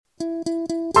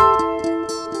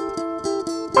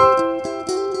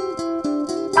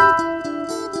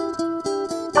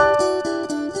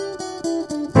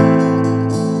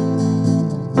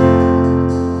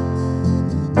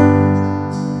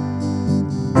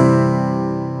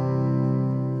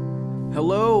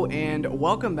and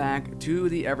welcome back to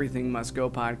the Everything Must Go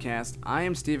podcast. I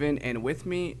am Steven, and with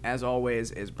me, as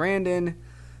always, is Brandon.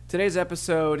 Today's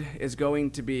episode is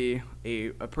going to be a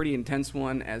pretty intense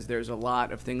one, as there's a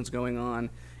lot of things going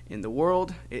on in the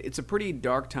world. It's a pretty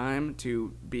dark time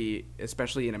to be,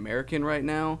 especially an American right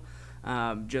now,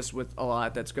 just with a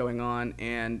lot that's going on.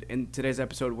 And in today's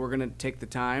episode, we're going to take the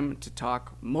time to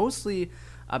talk mostly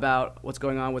about what's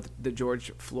going on with the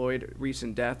George Floyd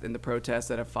recent death and the protests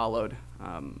that have followed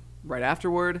right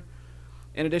afterward.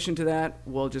 In addition to that,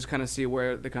 we'll just kind of see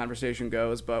where the conversation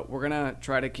goes, but we're going to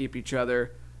try to keep each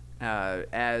other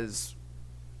as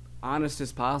honest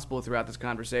as possible throughout this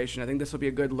conversation. I think this will be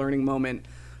a good learning moment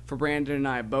for Brandon and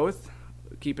I both.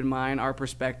 Keep in mind, our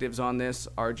perspectives on this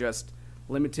are just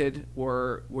limited.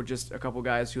 We're just a couple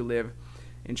guys who live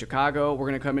in Chicago. We're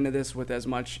going to come into this with as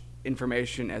much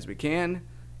information as we can,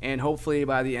 and hopefully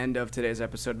by the end of today's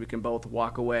episode, we can both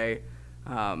walk away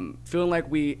feeling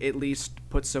like we at least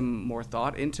put some more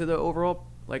thought into the overall,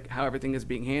 like how everything is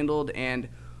being handled, and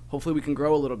hopefully we can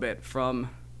grow a little bit from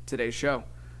today's show.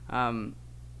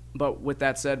 But with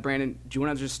that said, Brandon, do you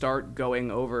want to just start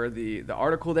going over the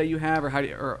article that you have, or how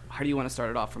do you want to start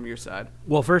it off from your side?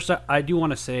 Well, first, I do want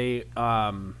to say,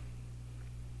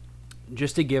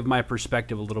 just to give my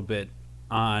perspective a little bit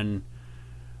on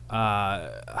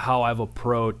how I've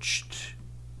approached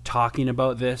talking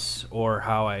about this, or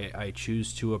how I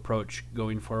choose to approach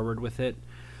going forward with it.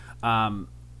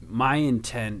 My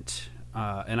intent,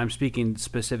 and I'm speaking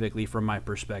specifically from my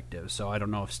perspective, so I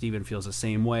don't know if Steven feels the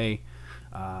same way,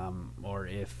 or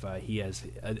if he has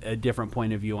a different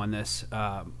point of view on this.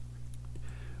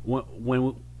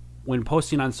 When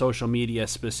posting on social media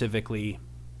specifically,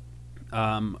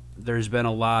 there's been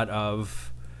a lot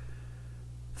of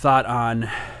thought on,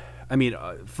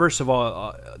 first of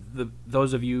all,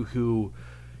 those of you who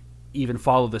even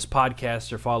follow this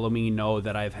podcast or follow me know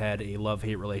that I've had a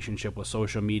love-hate relationship with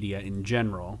social media in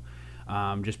general,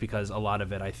 just because a lot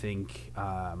of it, I think,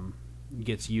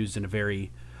 gets used in a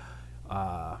very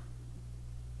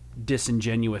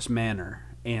disingenuous manner.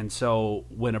 And so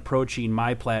when approaching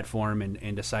my platform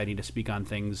and deciding to speak on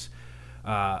things,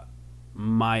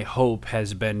 my hope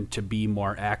has been to be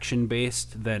more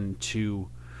action-based than to,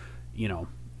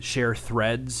 share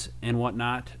threads and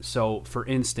whatnot. So, for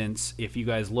instance, if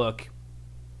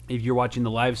you're watching the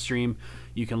live stream,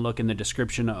 you can look in the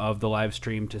description of the live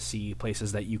stream to see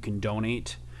places that you can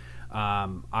donate.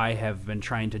 I have been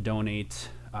trying to donate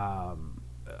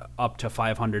up to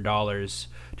 $500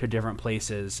 to different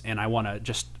places, and I want to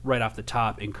just right off the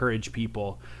top encourage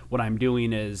people. What I'm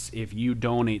doing is, if you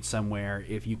donate somewhere,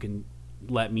 if you can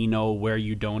let me know where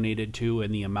you donated to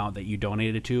and the amount that you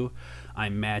donated to,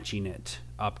 I'm matching it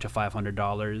up to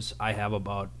 $500. I have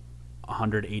about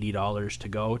 $180 to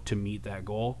go to meet that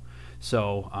goal.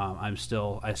 So I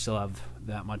still have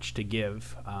that much to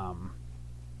give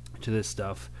to this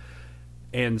stuff.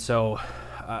 And so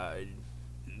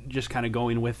just kind of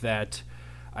going with that,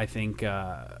 I think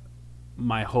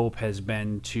my hope has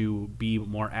been to be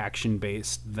more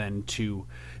action-based than to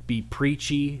be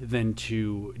preachy, than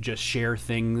to just share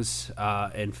things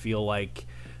and feel like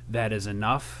that is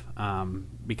enough,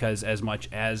 because as much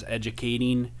as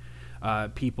educating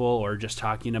people or just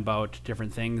talking about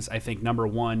different things, I think, number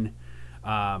one,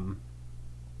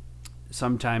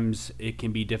 sometimes it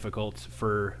can be difficult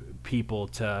for people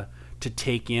to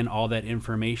take in all that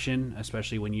information,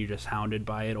 especially when you're just hounded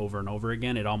by it over and over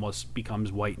again. It almost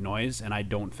becomes white noise, and I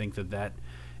don't think that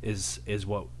is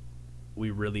what we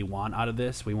really want out of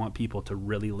this. We want people to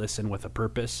really listen with a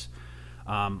purpose.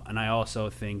 And I also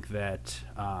think that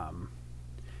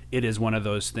it is one of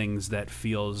those things that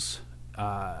feels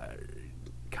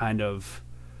kind of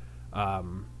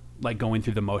like going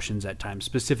through the motions at times,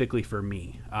 specifically for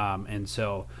me. And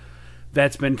so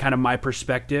that's been kind of my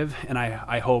perspective, and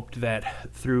I hoped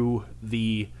that through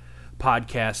the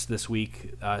podcast this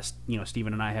week,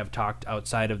 Steven and I have talked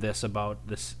outside of this about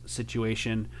this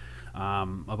situation,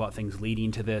 about things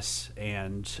leading to this,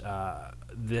 and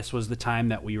this was the time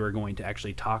that we were going to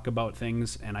actually talk about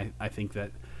things. And I think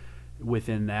that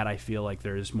within that, I feel like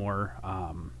there's more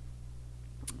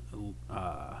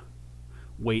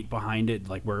weight behind it.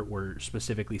 Like we're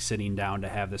specifically sitting down to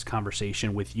have this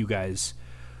conversation with you guys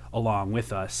along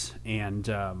with us. And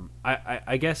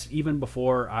I guess even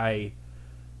before I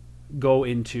go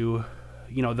into,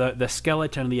 the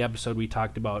skeleton of the episode we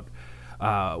talked about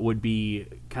would be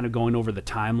kind of going over the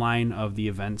timeline of the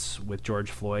events with George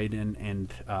Floyd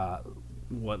and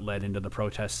what led into the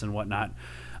protests and whatnot.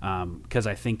 Because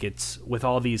I think it's, with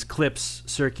all these clips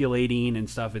circulating and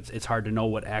stuff, it's hard to know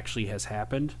what actually has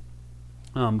happened.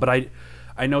 But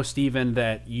I know, Steven,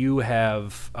 that you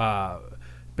have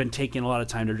been taking a lot of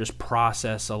time to just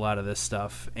process a lot of this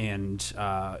stuff, and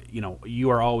you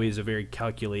are always a very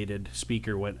calculated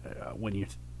speaker when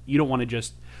you don't want to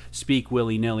just speak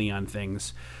willy-nilly on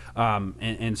things,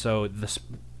 and so this,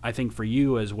 I think for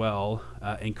you as well,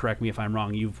 and correct me if I'm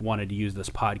wrong, you've wanted to use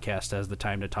this podcast as the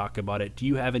time to talk about it. Do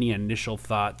you have any initial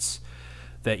thoughts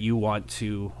that you want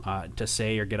to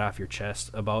say or get off your chest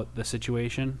about the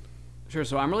situation? Sure.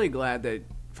 So I'm really glad that,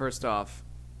 first off,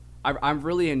 I've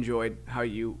really enjoyed how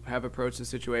you have approached the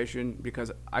situation,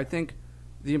 because I think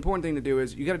the important thing to do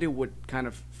is you got to do what kind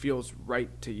of feels right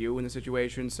to you in the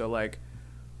situation. So, like,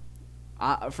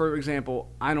 for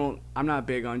example, I'm not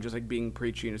big on just like being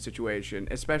preachy in a situation,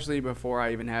 especially before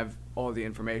I even have all the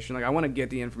information. Like, I want to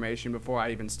get the information before I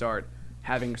even start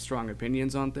having strong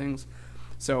opinions on things.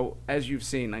 So, as you've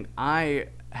seen, like, I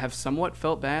have somewhat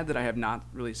felt bad that I have not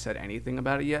really said anything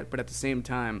about it yet, but at the same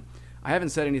time, I haven't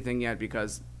said anything yet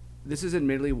because this is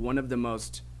admittedly one of the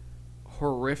most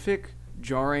horrific,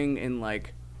 jarring, and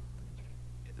like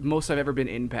most I've ever been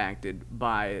impacted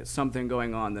by something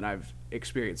going on that I've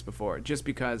experienced before. Just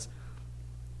because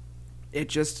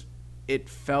it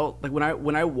felt like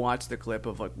when I watched the clip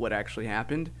of like what actually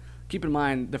happened. Keep in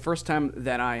mind, the first time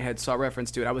that I had saw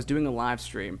reference to it, I was doing a live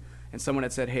stream, and someone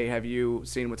had said, "Hey, have you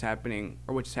seen what's happening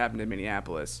or what just happened in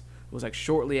Minneapolis?" It was like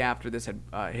shortly after this had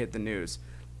hit the news.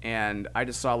 And I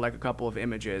just saw like a couple of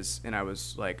images, and I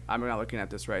was like, I'm not looking at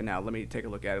this right now. Let me take a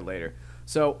look at it later.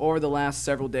 So over the last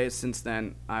several days since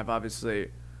then, I've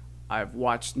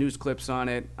watched news clips on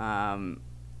it. I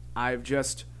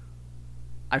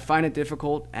find it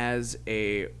difficult as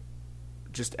the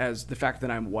fact that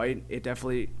I'm white.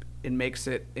 It makes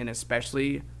it an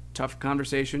especially tough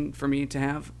conversation for me to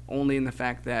have, only in the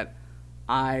fact that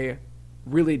I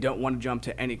really don't want to jump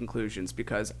to any conclusions,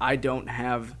 because I don't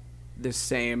have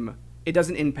it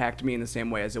doesn't impact me in the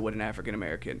same way as it would an African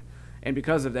American. And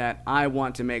because of that, I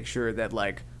want to make sure that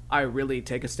like I really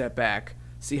take a step back,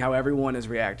 see how everyone is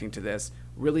reacting to this,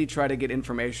 really try to get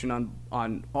information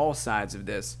on all sides of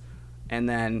this, and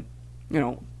then,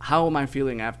 how am I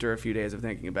feeling after a few days of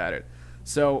thinking about it?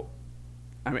 So,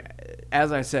 I mean,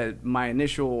 as I said, my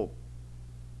initial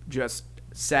just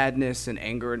sadness and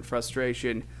anger and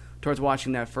frustration towards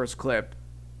watching that first clip,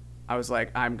 I was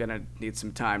like, I'm going to need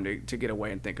some time to get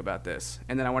away and think about this.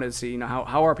 And then I wanted to see,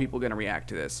 how are people going to react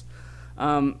to this?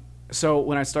 So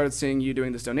when I started seeing you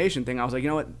doing this donation thing, I was like, you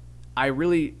know what? I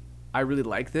really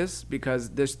like this, because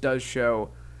this does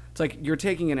show, it's like you're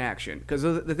taking an action. Because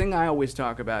the thing I always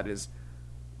talk about is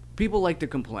people like to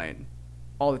complain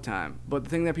all the time. But the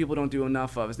thing that people don't do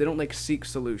enough of is they don't like seek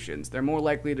solutions. They're more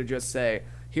likely to just say,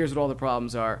 here's what all the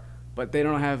problems are, but they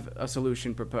don't have a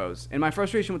solution proposed. And my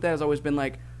frustration with that has always been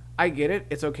like, I get it.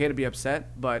 It's okay to be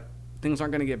upset, but things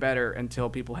aren't going to get better until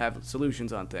people have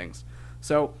solutions on things.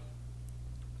 So,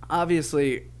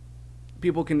 obviously,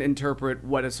 people can interpret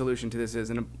what a solution to this is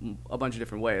in a bunch of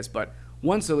different ways, but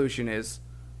one solution is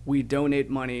we donate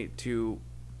money to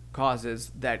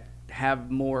causes that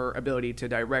have more ability to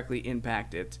directly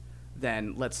impact it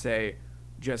than, let's say,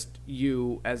 just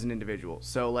you as an individual.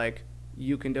 So, like,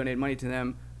 you can donate money to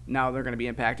them. Now they're going to be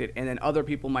impacted, and then other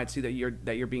people might see that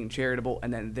you're being charitable,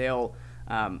 and then they'll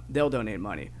donate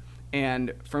money.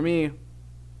 And for me,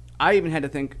 I even had to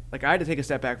think, like, I had to take a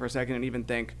step back for a second and even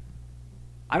think,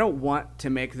 I don't want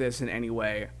to make this in any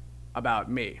way about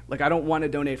me. Like, I don't want to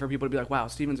donate for people to be like, wow,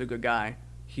 Steven's a good guy,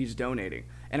 he's donating.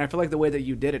 And I feel like the way that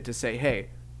you did it to say, hey,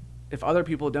 if other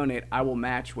people donate, I will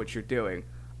match what you're doing.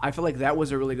 I feel like that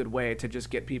was a really good way to just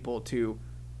get people to,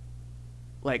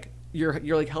 like, you're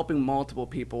like helping multiple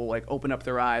people like open up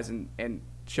their eyes and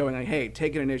showing like, hey,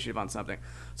 take an initiative on something.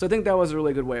 So I think that was a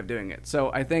really good way of doing it. So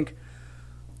I think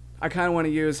I kind of want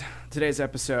to use today's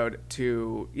episode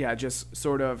to just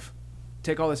sort of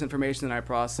take all this information that I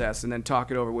process and then talk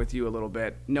it over with you a little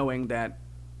bit, knowing that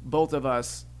both of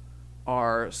us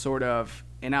are sort of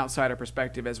an outsider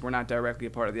perspective, as we're not directly a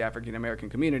part of the African American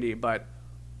community. But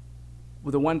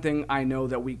the one thing I know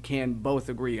that we can both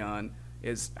agree on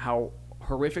is how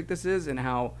horrific this is, and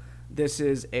how this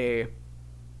is an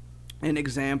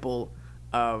example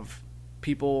of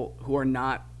people who are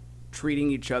not treating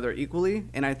each other equally.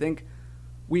 And I think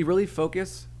we really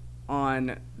focus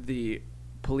on the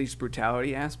police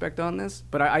brutality aspect on this,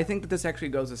 but I think that this actually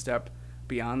goes a step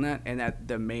beyond that, and that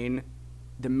the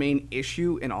main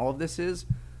issue in all of this is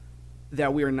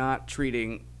that we are not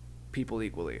treating people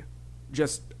equally,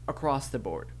 just across the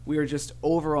board. We are just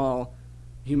overall,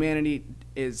 humanity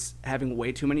is having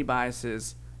way too many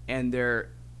biases, and they're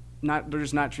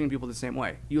just not treating people the same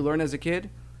way. You learn as a kid,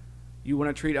 you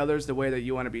want to treat others the way that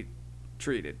you want to be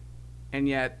treated, and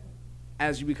yet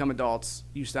as you become adults,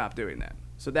 you stop doing that.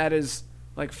 So that is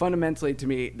Like, fundamentally, to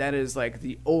me, that is like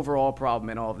the overall problem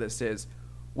in all of this is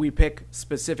we pick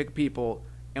specific people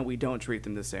and we don't treat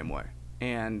them the same way.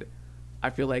 And I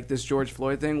feel like this George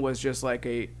Floyd thing was just like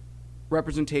a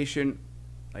representation,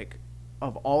 like,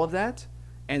 of all of that,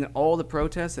 and all the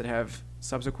protests that have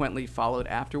subsequently followed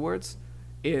afterwards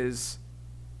is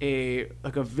a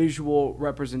visual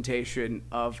representation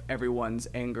of everyone's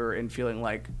anger and feeling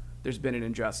like there's been an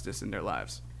injustice in their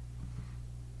lives.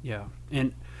 Yeah,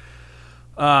 and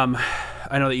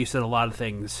I know that you said a lot of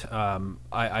things.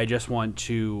 I just want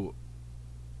to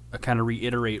kind of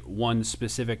reiterate one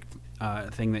specific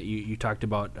thing that you talked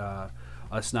about,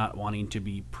 us not wanting to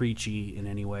be preachy in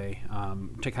any way.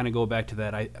 To kind of go back to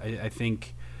that, I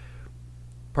think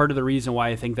part of the reason why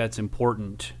I think that's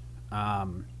important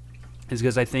is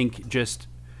because I think just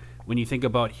when you think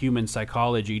about human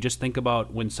psychology, just think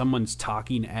about when someone's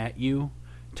talking at you,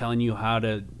 telling you how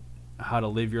to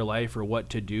live your life or what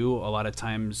to do. A lot of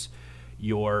times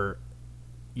your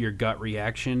gut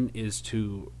reaction is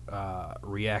to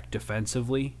react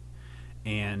defensively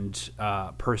and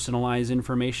personalize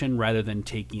information rather than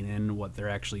taking in what they're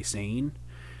actually saying.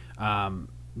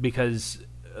 Because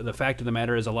the fact of the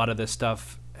matter is a lot of this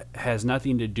stuff has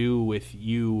nothing to do with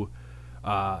you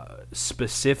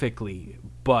specifically,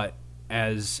 but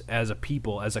as a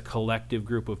people, as a collective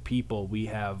group of people, we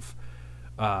have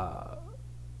a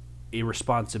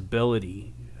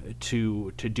responsibility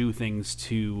to do things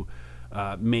to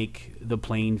make the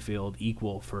playing field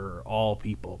equal for all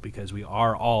people, because we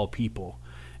are all people.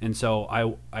 And so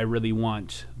I really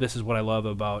want, this is what I love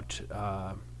about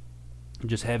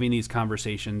just having these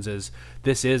conversations, is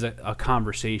this is a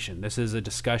conversation. This is a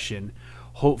discussion.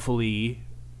 Hopefully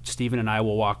Stephen and I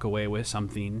will walk away with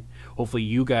something. Hopefully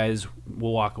you guys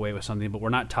will walk away with something, but we're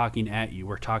not talking at you.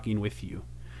 We're talking with you.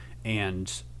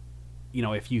 And, you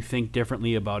know, if you think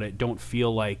differently about it, don't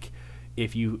feel like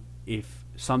if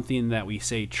something that we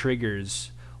say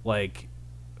triggers, like,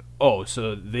 oh,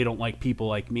 so they don't like people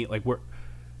like me. Like,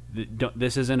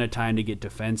 this isn't a time to get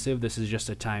defensive. This is just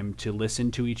a time to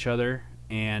listen to each other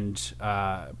and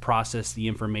process the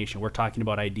information. We're talking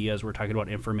about ideas. We're talking about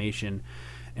information,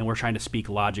 and we're trying to speak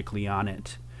logically on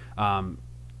it.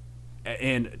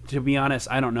 And to be honest,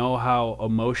 I don't know how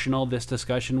emotional this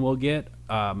discussion will get.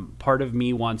 Part of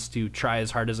me wants to try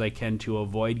as hard as I can to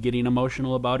avoid getting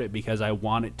emotional about it, because I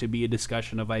want it to be a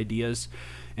discussion of ideas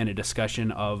and a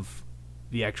discussion of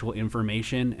the actual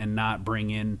information, and not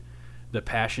bring in the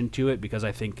passion to it, because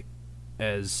I think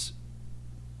as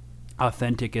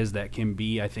authentic as that can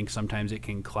be, I think sometimes it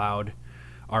can cloud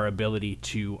our ability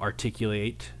to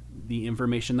articulate the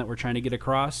information that we're trying to get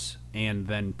across, and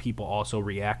then people also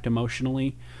react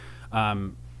emotionally.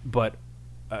 But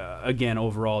again,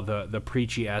 overall, the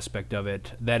preachy aspect of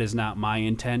it, that is not my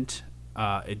intent.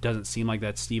 It doesn't seem like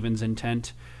that's Stephen's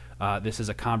intent. This is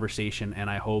a conversation, and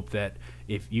I hope that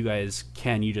if you guys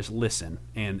can, you just listen,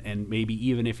 and maybe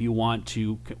even if you want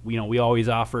to, you know, we always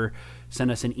offer, send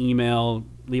us an email,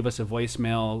 leave us a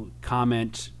voicemail,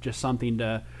 comment, just something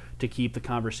to keep the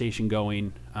conversation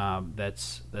going.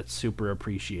 That's super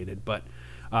appreciated. But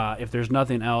if there's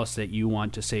nothing else that you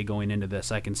want to say going into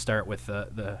this, I can start with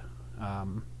the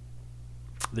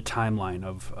timeline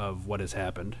of what has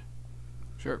happened.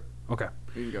 Sure. Okay.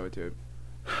 You can go into it.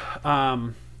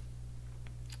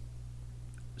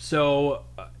 So,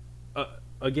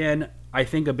 again, I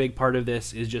think a big part of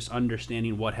this is just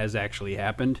understanding what has actually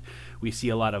happened. We see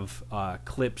a lot of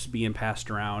clips being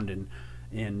passed around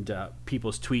and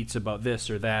people's tweets about this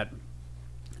or that.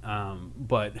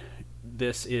 But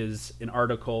this is an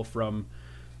article from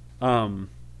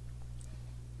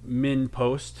Min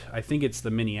Post. I think it's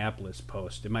the Minneapolis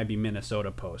Post. It might be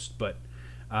Minnesota Post, but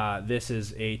this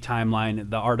is a timeline.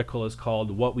 The article is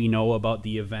called "What We Know About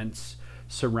the Events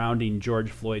Surrounding George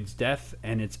Floyd's Death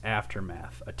and Its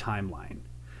Aftermath, a Timeline."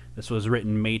 This was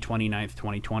written May 29th,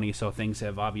 2020, so things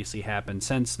have obviously happened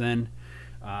since then.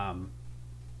 I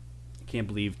can't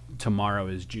believe tomorrow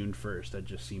is June 1st. That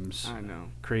just seems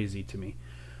crazy to me.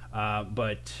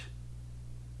 But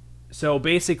so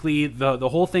basically the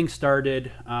whole thing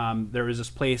started, there was this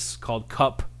place called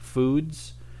Cup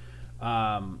Foods,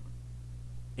 and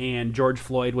George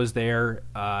Floyd was there.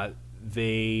 I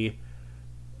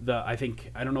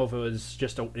don't know if it was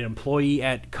just an employee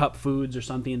at Cup Foods or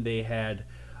something. They had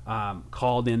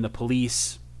called in the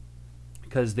police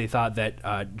because they thought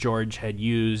that George had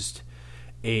used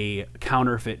a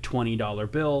counterfeit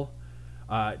 $20 bill.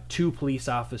 Two police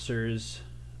officers.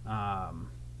 So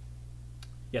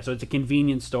it's a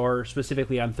convenience store,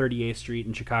 specifically on 38th Street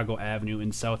and Chicago Avenue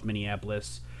in South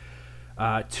Minneapolis.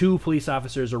 Two police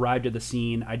officers arrived at the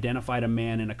scene, identified a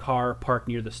man in a car parked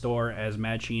near the store as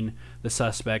matching the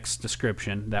suspect's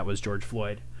description. That was George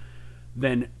Floyd.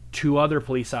 Then two other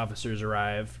police officers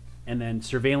arrived, and then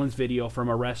surveillance video from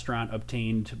a restaurant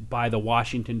obtained by the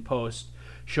Washington Post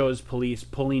shows police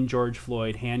pulling George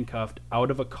Floyd handcuffed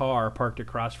out of a car parked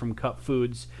across from Cup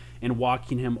Foods and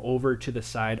walking him over to the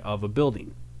side of a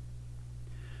building.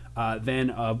 Then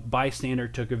a bystander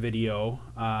took a video.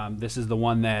 This is the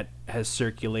one that has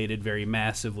circulated very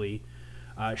massively,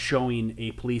 showing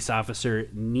a police officer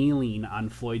kneeling on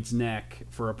Floyd's neck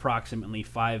for approximately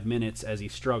 5 minutes as he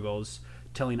struggles,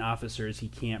 telling officers he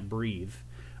can't breathe.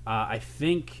 I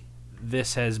think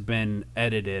this has been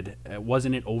edited.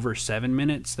 Wasn't it over 7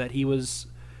 minutes that he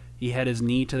had his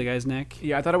knee to the guy's neck?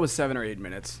 Yeah, I thought it was 7 or 8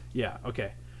 minutes. Yeah,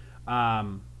 okay.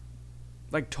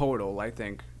 Like total, I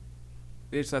think.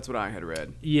 That's what I had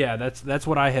read. Yeah, that's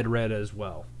what I had read as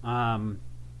well.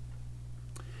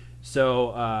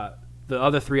 So the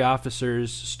other three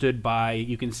officers stood by.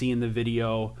 You can see in the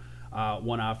video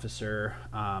one officer,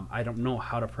 I don't know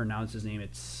how to pronounce his name.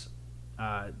 It's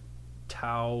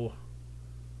Tao.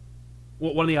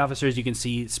 Well, one of the officers you can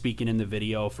see speaking in the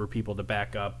video for people to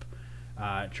back up,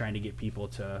 trying to get people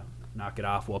to knock it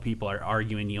off while people are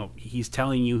arguing. He's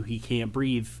telling you he can't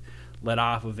breathe. Let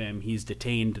off of him. He's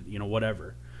detained.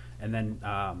 Whatever. And then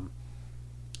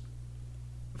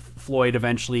Floyd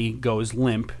eventually goes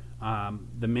limp.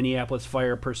 The Minneapolis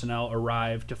fire personnel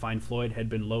arrived to find Floyd had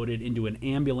been loaded into an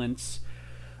ambulance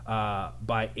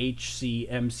by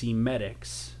HCMC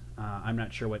medics. I'm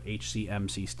not sure what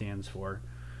HCMC stands for.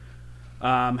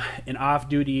 An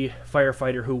off-duty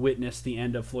firefighter who witnessed the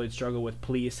end of Floyd's struggle with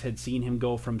police had seen him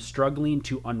go from struggling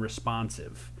to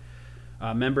unresponsive.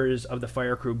 Members of the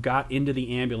fire crew got into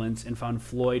the ambulance and found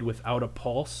Floyd without a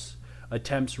pulse.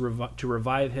 Attempts to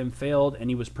revive him failed,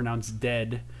 and he was pronounced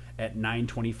dead at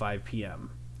 9:25 p.m.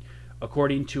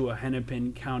 According to a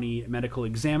Hennepin County medical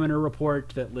examiner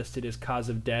report that listed his cause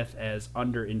of death as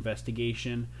under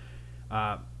investigation,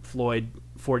 Floyd,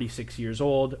 46 years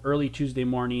old. Early Tuesday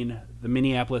morning, the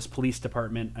Minneapolis Police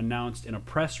Department announced in a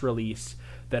press release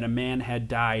that a man had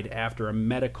died after a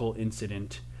medical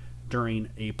incident during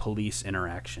a police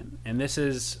interaction. And this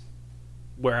is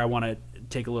where I want to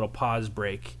take a little pause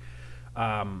break.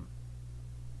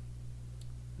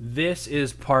 This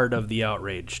is part of the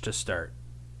outrage to start.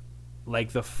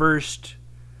 Like the first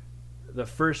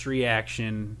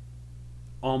reaction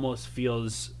almost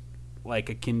feels like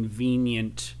a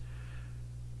convenient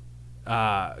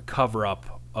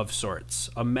cover-up of sorts.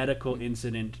 A medical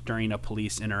incident during a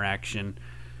police interaction.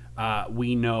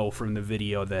 We know from the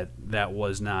video that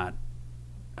was not.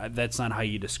 That's not how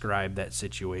you describe that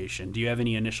situation. Do you have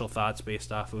any initial thoughts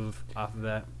based off of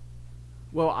that?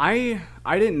 Well, I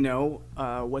didn't know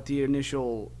what the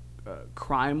initial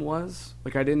crime was.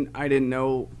 Like I didn't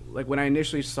know. Like when I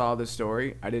initially saw the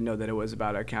story, I didn't know that it was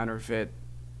about a counterfeit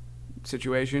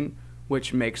situation,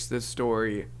 which makes this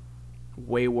story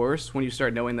way worse when you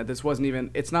start knowing that this wasn't even.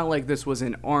 It's not like this was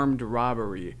an armed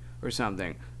robbery or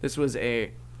something. This was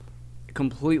a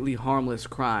completely harmless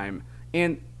crime,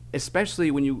 and especially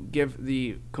when you give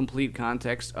the complete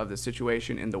context of the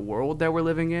situation in the world that we're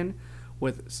living in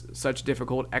with such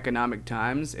difficult economic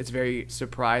times, it's very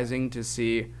surprising to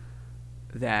see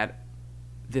that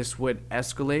this would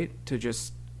escalate to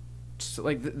just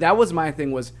like that was my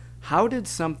thing was how did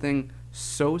something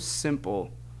so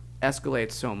simple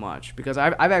escalate so much? Because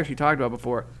I've actually talked about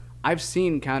before, I've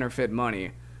seen counterfeit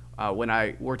money when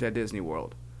I worked at Disney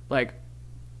World. Like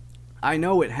I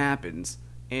know it happens,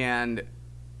 and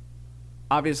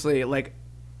obviously, like,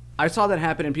 I saw that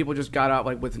happen, and people just got out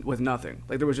like with nothing.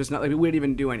 Like there was just not like we didn't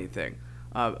even do anything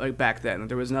like back then. Like,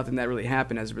 there was nothing that really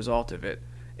happened as a result of it.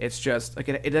 It's just like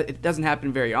it doesn't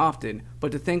happen very often.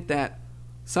 But to think that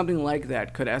something like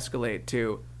that could escalate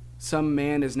to some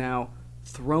man is now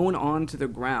thrown onto the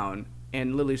ground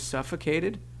and literally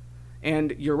suffocated.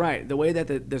 And you're right, the way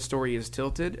that the story is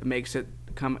tilted makes it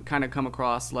come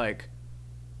across like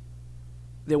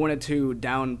they wanted to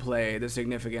downplay the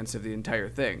significance of the entire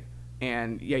thing.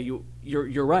 And yeah,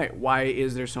 you're right. Why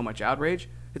is there so much outrage?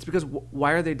 It's because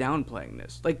why are they downplaying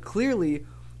this? Like clearly,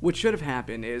 what should have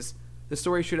happened is the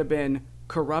story should have been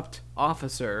corrupt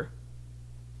officer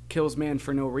kills man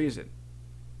for no reason.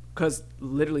 Because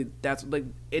literally, that's like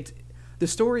it's the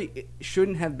story. It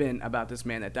shouldn't have been about this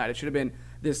man that died. It should have been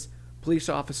this police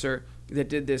officer that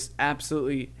did this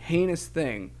absolutely heinous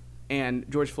thing, and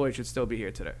George Floyd should still be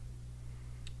here today.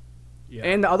 Yeah.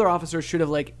 And the other officers should have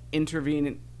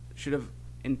intervened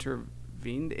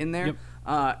in there, yep.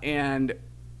 And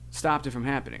stopped it from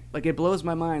happening. Like it blows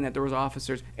my mind that there was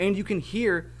officers, and you can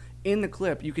hear in the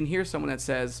clip, you can hear someone that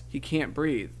says he can't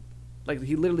breathe. Like,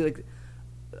 he literally, like,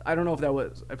 I don't know if that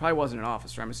was, it probably wasn't an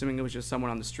officer. I'm assuming it was just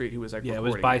someone on the street who was like, yeah, it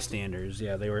was recording bystanders.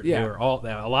 Yeah, they were Yeah. all,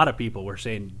 a lot of people were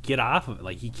saying, get off of it.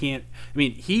 Like, he can't, I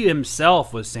mean, he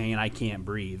himself was saying, I can't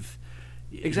breathe.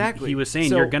 Exactly. He was saying,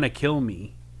 So- you're going to kill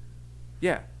me.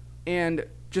 Yeah. And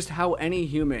just how any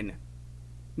human,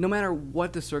 no matter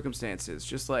what the circumstances,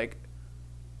 just like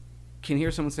can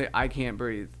hear someone say, I can't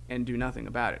breathe and do nothing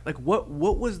about it. Like what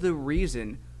was the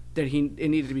reason that it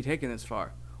needed to be taken this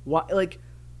far? Why, like,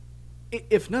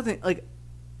 if nothing, like,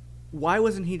 why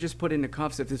wasn't he just put into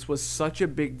cuffs if this was such a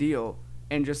big deal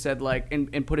and just said, like,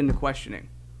 and put into questioning?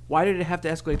 Why did it have to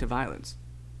escalate to violence?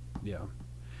 Yeah.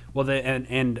 Well,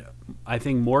 and I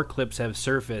think more clips have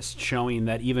surfaced showing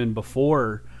that even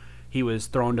before he was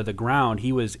thrown to the ground,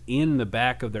 he was in the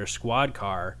back of their squad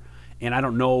car. And I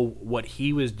don't know what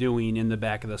he was doing in the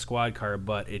back of the squad car,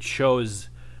 but it shows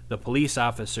the police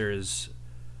officers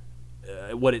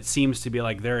what it seems to be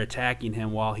like they're attacking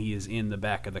him while he is in the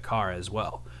back of the car as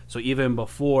well. So even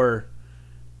before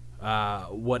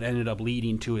what ended up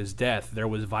leading to his death, there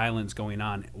was violence going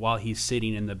on while he's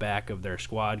sitting in the back of their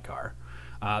squad car.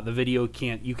 The video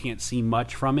you can't see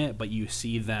much from it, but you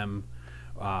see them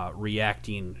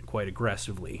reacting quite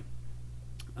aggressively.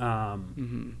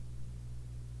 And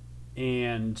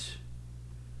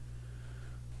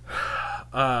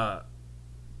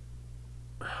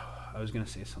I was going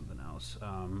to say something else.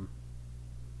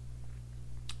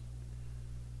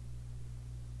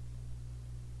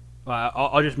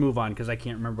 I'll just move on because I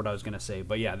can't remember what I was going to say.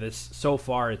 But yeah, this so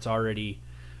far it's already,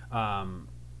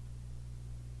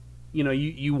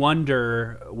 you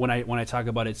wonder when I talk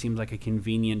about it, it seems like a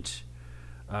convenient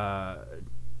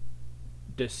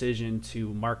decision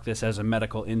to mark this as a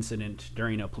medical incident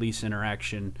during a police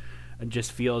interaction. It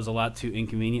just feels a lot too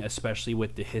inconvenient, especially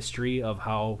with the history of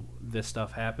how this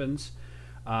stuff happens.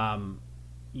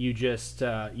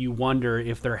 You wonder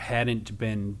if there hadn't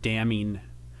been damning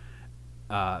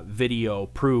video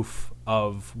proof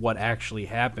of what actually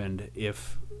happened,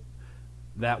 if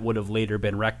that would have later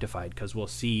been rectified, because we'll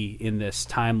see in this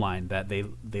timeline that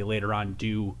they later on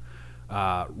do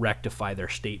rectify their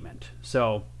statement.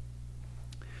 So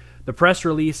the press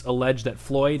release alleged that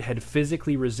Floyd had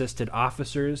physically resisted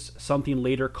officers, something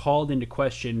later called into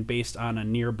question based on a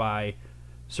nearby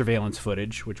surveillance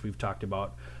footage, which we've talked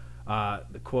about.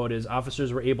 The quote is,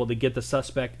 officers were able to get the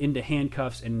suspect into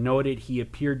handcuffs and noted he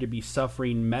appeared to be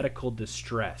suffering medical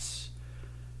distress,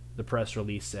 the press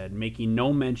release said, making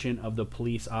no mention of the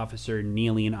police officer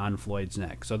kneeling on Floyd's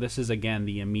neck. So this is, again,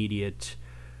 the immediate,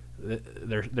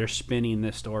 they're spinning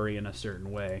this story in a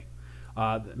certain way.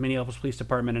 The Minneapolis Police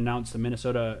Department announced the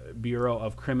Minnesota Bureau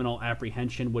of Criminal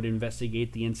Apprehension would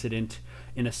investigate the incident.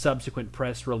 In a subsequent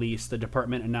press release, the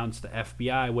department announced the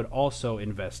FBI would also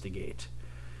investigate.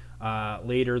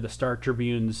 Later, the Star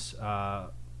Tribune's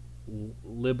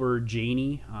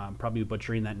Liberjani, probably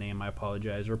butchering that name, I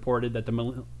apologize, reported that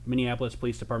the Minneapolis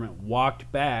Police Department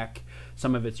walked back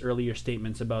some of its earlier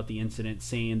statements about the incident,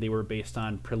 saying they were based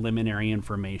on preliminary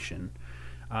information.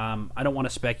 I don't want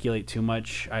to speculate too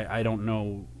much. I don't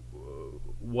know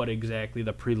what exactly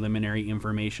the preliminary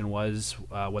information was,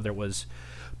 whether it was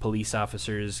police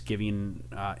officers giving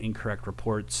incorrect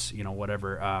reports,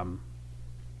 whatever.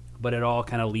 But it all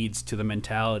kind of leads to the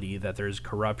mentality that there's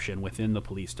corruption within the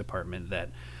police department, that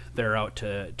they're out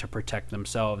to protect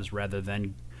themselves rather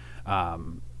than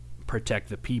protect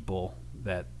the people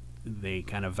that they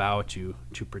kind of vow to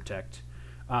protect.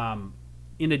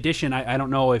 In addition, I don't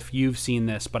know if you've seen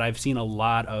this, but I've seen a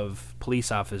lot of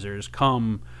police officers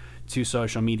come to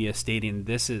social media stating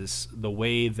this is the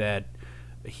way that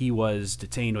he was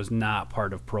detained was not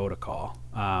part of protocol.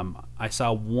 I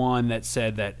saw one that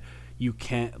said that you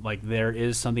can't, like, there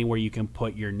is something where you can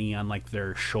put your knee on like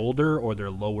their shoulder or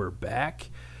their lower back,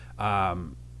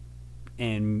 and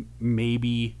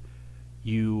maybe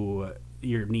your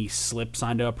knee slips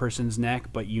onto a person's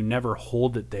neck, but you never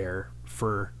hold it there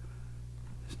for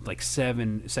like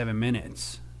seven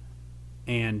minutes.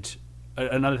 And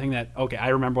another thing that, okay, I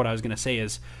remember what I was going to say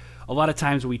is a lot of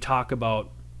times we talk about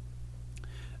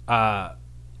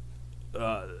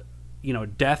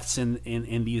deaths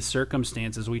in these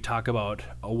circumstances. We talk about,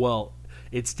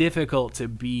 it's difficult to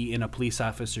be in a police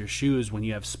officer's shoes when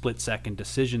you have split-second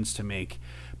decisions to make.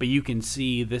 But you can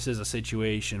see this is a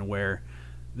situation where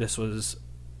this was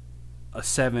a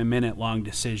 7-minute long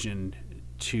decision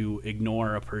to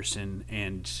ignore a person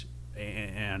and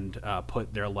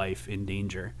put their life in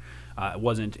danger. It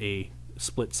wasn't a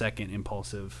split-second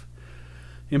impulsive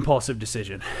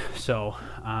decision. So,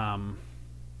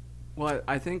 well,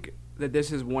 I think that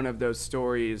this is one of those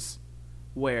stories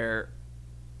where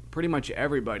pretty much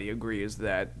everybody agrees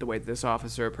that the way this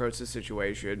officer approached the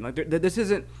situation, like this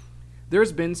isn't.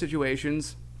 There's been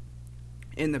situations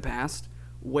in the past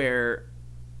where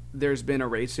there's been a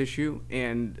race issue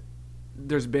and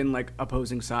there's been like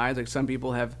opposing sides. Like some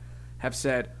people have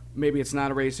said maybe it's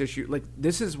not a race issue. Like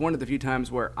this is one of the few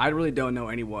times where I really don't know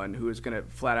anyone who is going to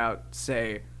flat out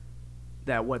say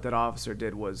that what that officer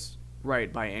did was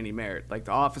right by any merit. Like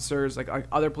the officers, like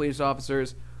other police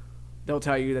officers, they'll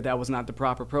tell you that was not the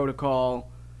proper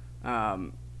protocol. I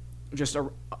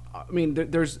mean,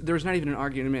 there's not even an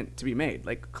argument to be made.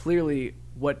 Like clearly,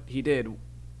 what he did.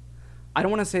 I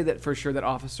don't want to say that for sure that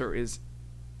officer is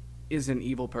an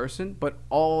evil person, but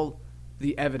all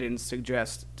the evidence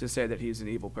suggests to say that he's an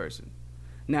evil person.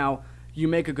 Now, you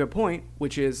make a good point,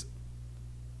 which is,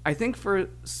 I think for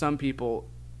some people,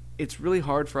 it's really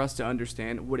hard for us to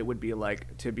understand what it would be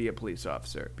like to be a police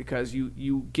officer, because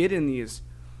you get in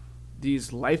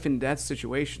these life and death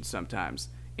situations sometimes,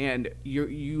 and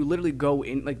you literally go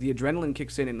in, like the adrenaline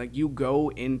kicks in, and like you go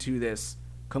into this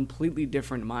completely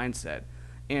different mindset.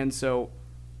 And so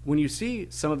when you see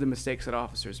some of the mistakes that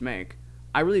officers make,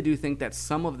 I really do think that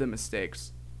some of the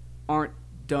mistakes aren't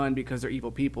done because they're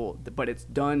evil people, but it's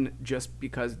done just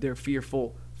because they're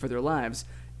fearful for their lives.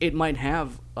 It might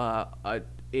have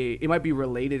it might be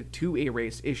related to a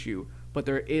race issue, but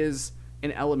there is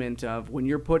an element of when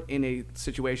you're put in a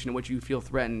situation in which you feel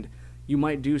threatened, you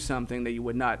might do something that you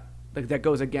would not, like that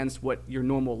goes against what your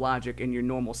normal logic and your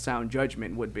normal sound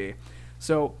judgment would be.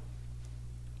 So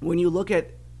when you look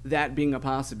at that being a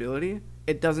possibility,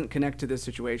 it doesn't connect to this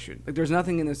situation. Like there's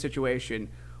nothing in this situation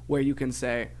where you can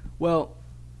say, well,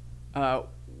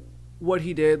 what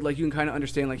he did, like you can kind of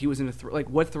understand, like he was in a like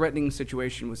what threatening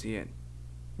situation was he in?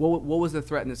 What was the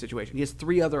threat in the situation? He has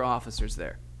 3 other officers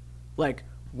there. Like,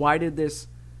 why did this?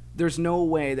 There's no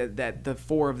way that the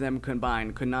 4 of them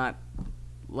combined could not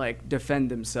like defend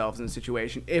themselves in a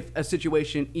situation, if a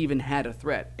situation even had a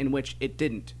threat, in which it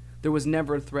didn't. There was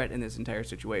never a threat in this entire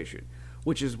situation,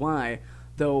 which is why,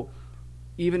 though,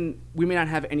 even we may not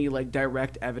have any like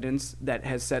direct evidence that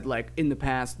has said like in the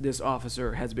past this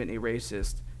officer has been a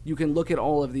racist. You can look at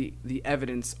all of the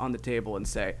evidence on the table and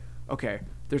say, okay,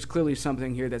 there's clearly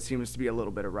something here that seems to be a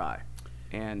little bit awry,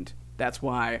 and that's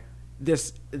why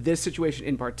this situation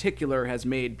in particular has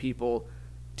made people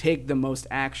take the most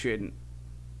action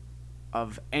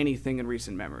of anything in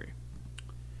recent memory.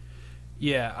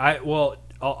 Yeah,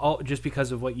 I'll just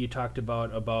because of what you talked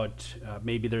about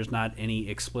maybe there's not any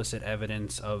explicit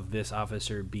evidence of this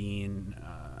officer being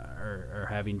or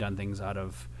having done things out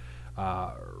of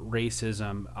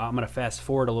racism. I'm going to fast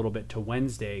forward a little bit to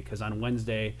Wednesday, because on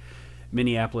Wednesday,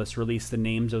 Minneapolis released the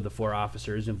names of the 4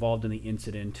 officers involved in the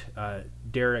incident.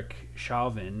 Derek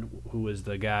Chauvin, who was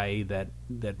the guy that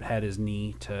had his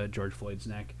knee to George Floyd's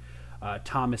neck.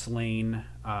 Thomas Lane,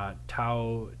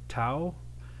 Tao,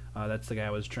 that's the guy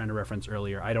I was trying to reference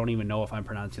earlier. I don't even know if I'm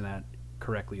pronouncing that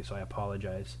correctly, so I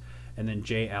apologize. And then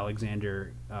J.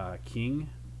 Alexander King.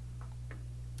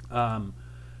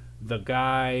 The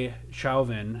guy,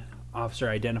 Chauvin, officer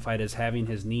identified as having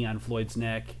his knee on Floyd's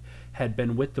neck, had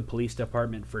been with the police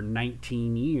department for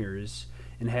 19 years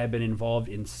and had been involved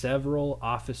in several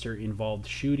officer-involved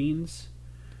shootings.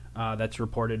 That's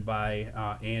reported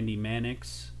by Andy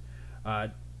Mannix.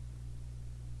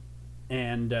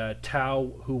 And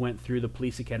Tao, who went through the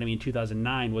police academy in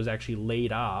 2009, was actually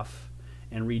laid off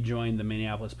and rejoined the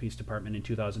Minneapolis Police Department in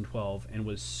 2012 and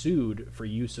was sued for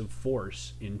use of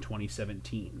force in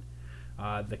 2017.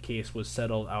 The case was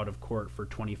settled out of court for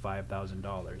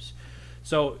 $25,000.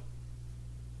 So,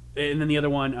 and then the other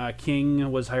one,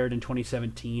 King was hired in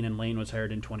 2017 and Lane was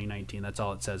hired in 2019. That's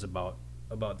all it says about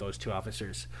those 2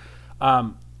 officers.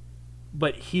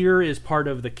 But here is part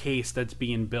of the case that's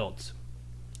being built.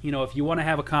 You know, if you want to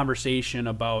have a conversation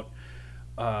about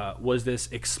was this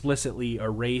explicitly a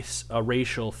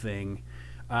racial thing,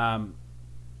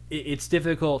 it's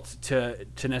difficult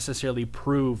to necessarily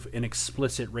prove an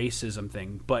explicit racism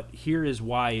thing. But here is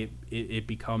why it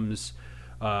becomes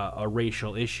a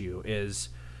racial issue. Is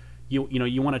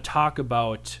you want to talk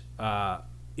about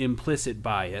implicit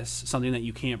bias, something that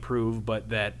you can't prove, but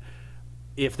that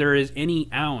if there is any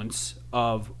ounce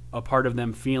of a part of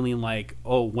them feeling like,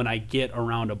 oh, when I get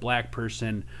around a black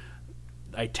person,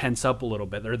 I tense up a little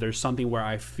bit, or there's something where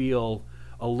I feel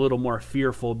a little more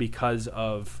fearful because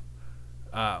of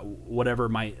whatever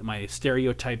my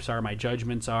stereotypes are, my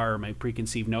judgments are, my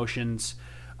preconceived notions,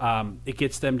 it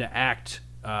gets them to act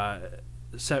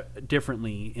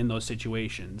differently in those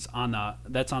situations.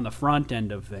 That's on the front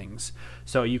end of things.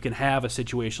 So you can have a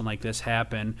situation like this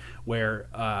happen where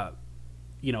a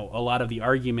lot of the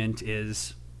argument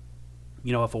is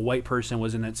if a white person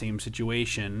was in that same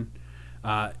situation,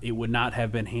 it would not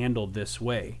have been handled this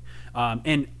way.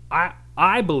 And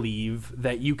I believe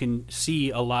that you can see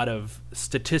a lot of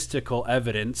statistical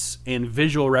evidence and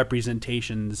visual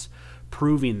representations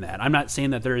proving that. I'm not saying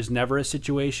that there is never a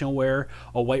situation where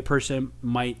a white person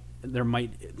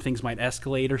things might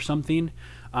escalate or something,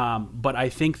 but I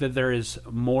think that there is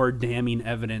more damning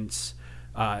evidence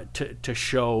to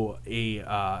show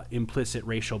a implicit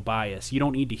racial bias. You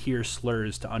don't need to hear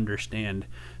slurs to understand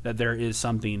that there is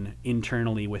something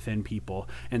internally within people,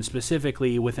 and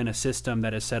specifically within a system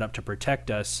that is set up to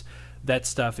protect us. That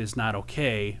stuff is not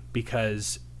okay,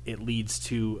 because it leads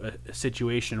to a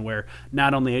situation where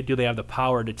not only do they have the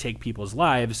power to take people's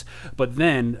lives, but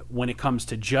then when it comes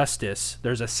to justice,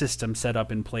 there's a system set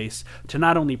up in place to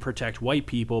not only protect white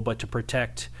people, but to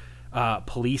protect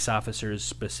police officers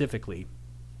specifically.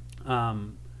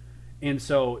 And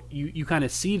so you kind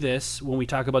of see this when we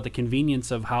talk about the convenience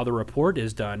of how the report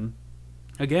is done.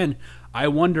 Again, I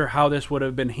wonder how this would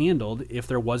have been handled if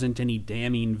there wasn't any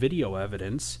damning video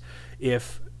evidence,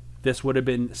 if this would have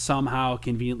been somehow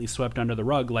conveniently swept under the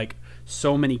rug, like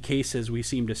so many cases we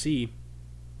seem to see.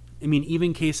 I mean,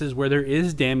 even cases where there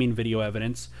is damning video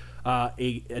evidence.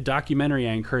 A documentary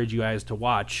I encourage you guys to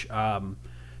watch.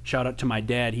 Shout out to my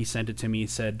dad. He sent it to me. He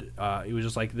said it was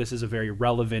just like, this is a very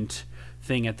relevant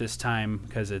thing at this time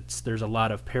because there's a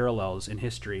lot of parallels in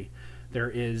history. There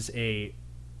is a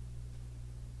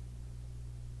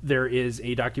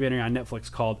documentary on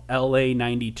Netflix called LA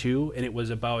 92, and it was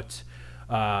about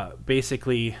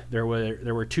basically there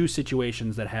were two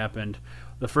situations that happened.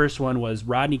 The first one was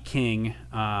Rodney King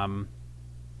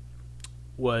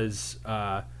was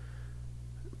I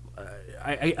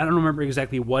don't remember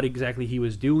exactly what he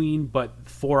was doing, but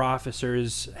 4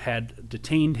 officers had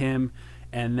detained him,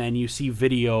 and then you see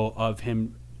video of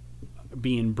him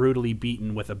being brutally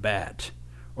beaten with a bat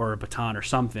or a baton or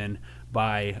something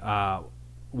by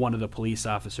one of the police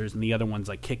officers, and the other one's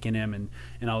like kicking him and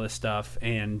all this stuff.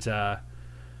 And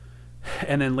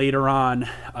then later on,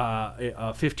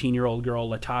 a 15-year-old girl,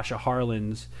 Latasha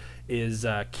Harlins, is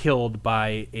killed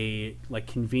by a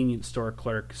convenience store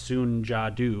clerk, Soon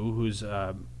Ja-du, who's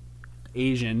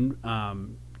Asian.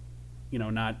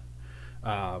 Not.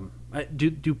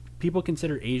 Do people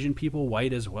consider Asian people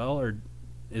white as well, or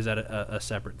is that a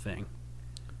separate thing?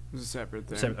 It's a separate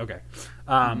thing. Okay.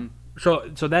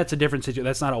 So that's a different situation.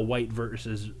 That's not a white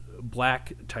versus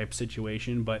black type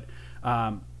situation, but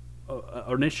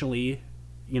initially,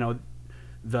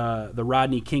 the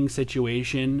Rodney King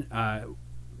situation,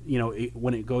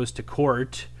 when it goes to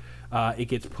court, it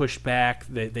gets pushed back.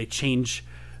 They change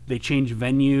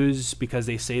venues because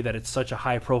they say that it's such a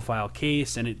high profile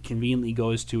case, and it conveniently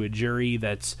goes to a jury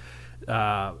that's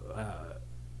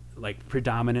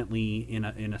predominantly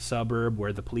in a suburb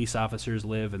where the police officers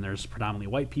live, and there's predominantly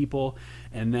white people.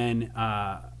 And then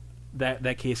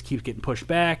that case keeps getting pushed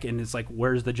back, and it's like,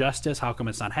 where's the justice? How come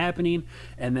it's not happening?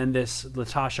 And then this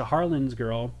Latasha Harlins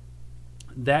girl,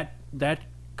 that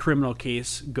criminal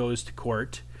case goes to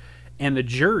court, and the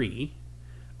jury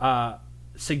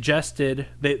suggested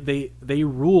that they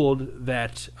ruled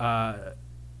that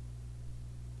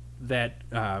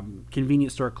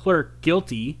convenience store clerk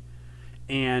guilty,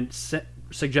 and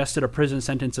suggested a prison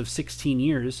sentence of 16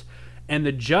 years, and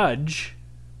the judge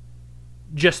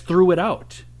just threw it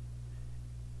out.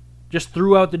 Just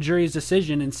threw out the jury's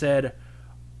decision and said,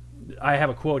 I have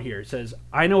a quote here. It says,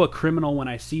 "I know a criminal when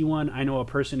I see one. I know a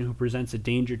person who presents a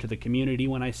danger to the community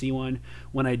when I see one.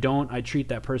 When I don't, I treat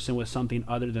that person with something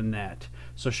other than that."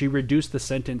 So she reduced the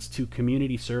sentence to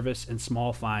community service and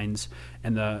small fines,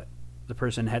 and the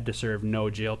person had to serve no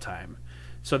jail time.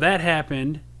 So that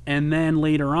happened. And then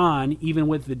later on, even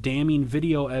with the damning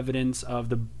video evidence of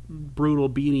the brutal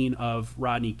beating of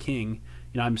Rodney King,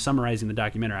 I'm summarizing the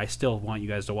documentary. I still want you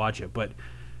guys to watch it. But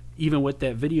even with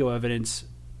that video evidence,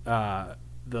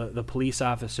 the police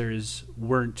officers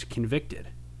weren't convicted.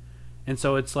 And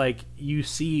so it's like you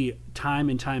see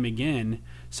time and time again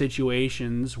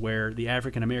situations where the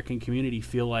African American community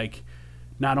feel like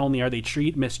not only are they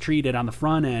mistreated on the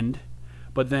front end,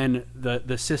 but then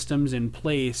the systems in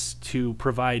place to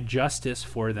provide justice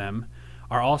for them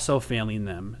are also failing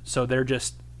them. So they're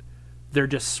just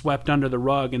swept under the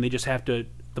rug, and they just have to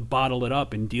bottle it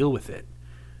up and deal with it.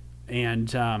 And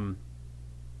so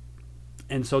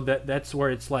that's where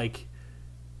it's like,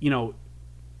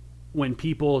 when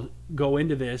people go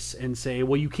into this and say,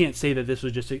 well, you can't say that this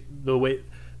was just the way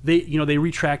they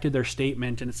retracted their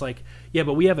statement, and it's like, yeah,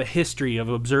 but we have a history of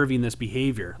observing this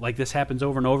behavior. Like, this happens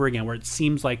over and over again, where it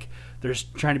seems like there's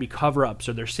trying to be cover-ups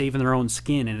or they're saving their own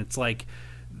skin, and it's like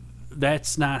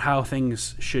that's not how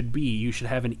things should be. You should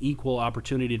have an equal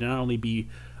opportunity to not only be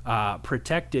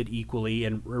protected equally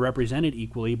and represented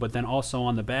equally, but then also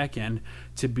on the back end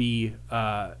to be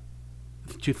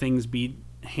to things be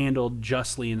handled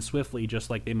justly and swiftly, just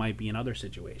like they might be in other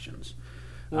situations.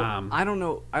 Well, I don't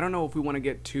know if we want to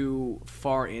get too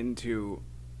far into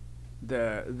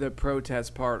the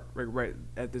protest part right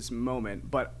at this moment,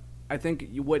 but I think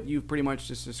what you've pretty much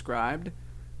just described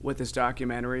with this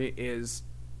documentary is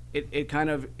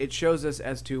it shows us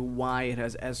as to why it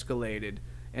has escalated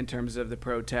in terms of the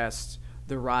protests,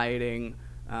 the rioting.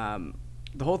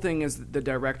 The whole thing is the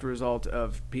direct result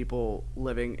of people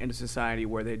living in a society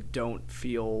where they don't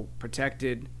feel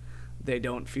protected, they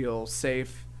don't feel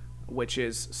safe, which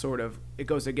is sort of, it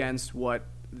goes against what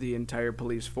the entire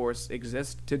police force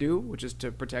exists to do, which is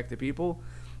to protect the people.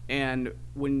 And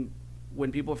when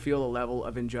people feel a level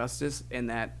of injustice and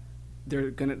that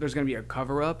there's gonna be a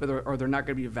cover up, or they're not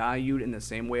gonna be valued in the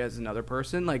same way as another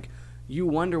person, like, you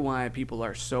wonder why people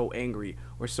are so angry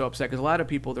or so upset. Because a lot of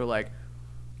people, they're like,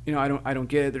 you know, I don't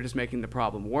get it. They're just making the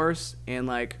problem worse. And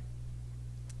like,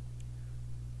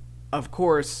 of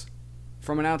course,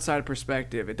 from an outside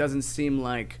perspective, it doesn't seem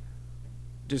like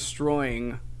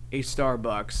destroying a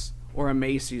Starbucks or a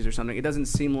Macy's or something. It doesn't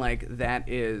seem like that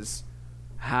is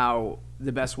how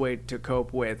the best way to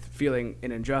cope with feeling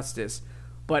an injustice.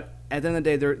 But at the end of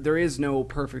the day, there is no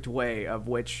perfect way of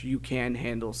which you can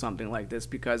handle something like this,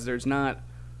 because there's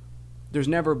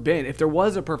never been. If there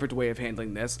was a perfect way of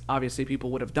handling this, obviously people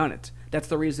would have done it. That's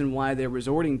the reason why they're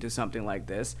resorting to something like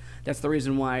this. That's the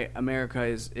reason why America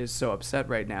is so upset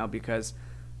right now, because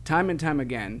time and time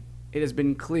again, it has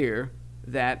been clear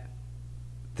that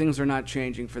things are not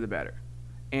changing for the better.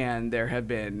 And there have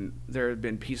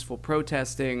been peaceful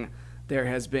protesting. There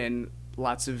has been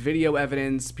lots of video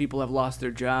evidence. People have lost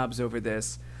their jobs over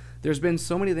this. There's been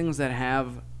so many things that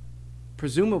have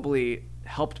presumably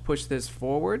helped push this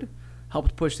forward,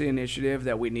 helped push the initiative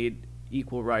that we need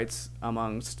equal rights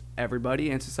amongst everybody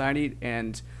in society,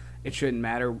 and it shouldn't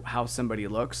matter how somebody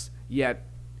looks, yet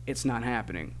it's not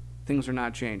happening. Things are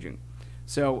not changing.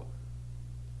 So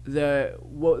the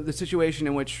situation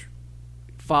in which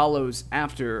follows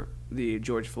after the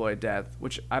George Floyd death,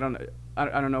 which I don't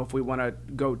know if we want to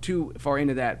go too far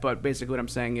into that, but basically what I'm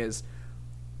saying is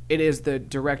it is the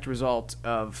direct result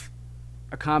of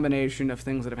a combination of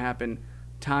things that have happened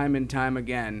time and time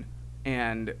again,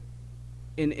 and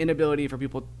an inability for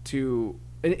people to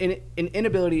an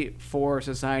inability for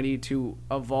society to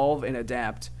evolve and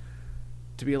adapt,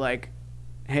 to be like,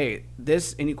 hey,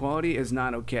 this inequality is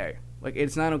not okay. Like,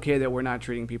 it's not okay that we're not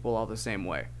treating people all the same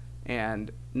way.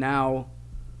 And now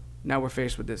we're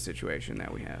faced with this situation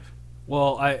that we have.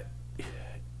 Well,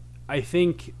 I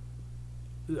think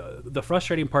the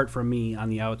frustrating part for me on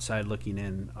the outside looking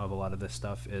in of a lot of this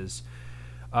stuff is,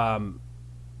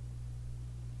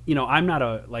 you know, I'm not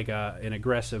an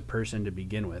aggressive person to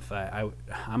begin with.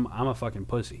 I'm a fucking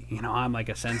pussy. You know, I'm like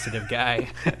a sensitive guy.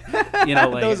 You know,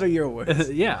 like, those are your words.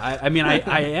 Yeah, I mean, I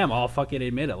am. I'll fucking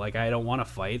admit it. Like, I don't want to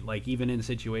fight. Like, even in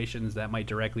situations that might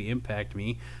directly impact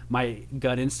me, my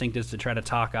gut instinct is to try to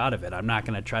talk out of it. I'm not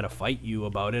going to try to fight you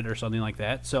about it or something like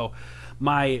that. So,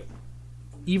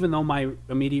 even though my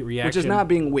immediate reaction, which is not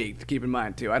being weak, to keep in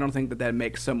mind too. I don't think that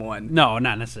makes someone not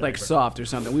necessarily like soft or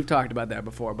something. We've talked about that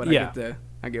before, but yeah.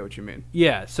 I get what you mean.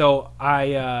 Yeah. So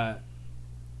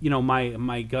you know,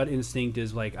 my gut instinct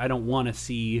is like, I don't want to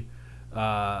see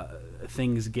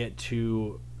things get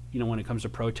to, you know, when it comes to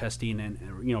protesting and,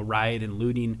 you know, riot and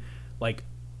looting. Like,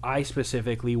 I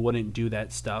specifically wouldn't do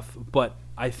that stuff. But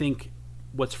I think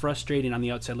what's frustrating on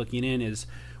the outside looking in is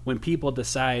when people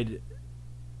decide,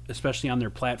 especially on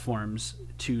their platforms,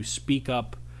 to speak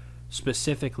up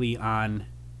specifically on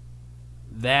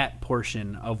that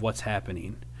portion of what's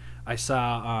happening. I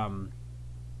saw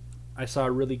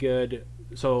a really good,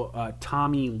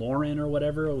 Tommy Lauren or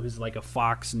whatever, who's like a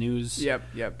Fox News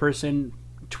person,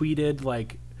 tweeted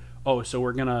like, oh, so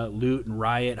we're gonna loot and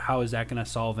riot, how is that gonna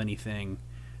solve anything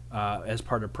as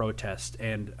part of protest?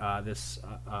 And this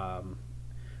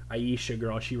Aisha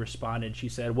girl, she responded, she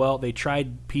said, well, they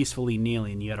tried peacefully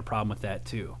kneeling, you had a problem with that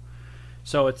too.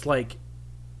 So it's like,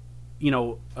 you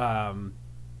know,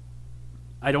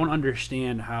 I don't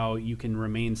understand how you can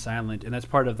remain silent, and that's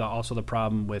part of also the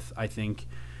problem with, I think,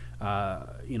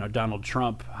 you know, Donald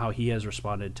Trump, how he has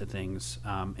responded to things.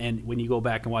 And when you go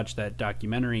back and watch that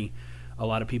documentary, a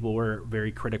lot of people were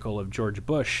very critical of George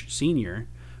Bush Sr.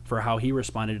 for how he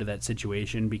responded to that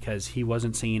situation, because he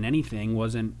wasn't saying anything,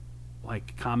 wasn't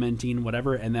like commenting,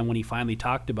 whatever. And then when he finally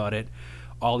talked about it,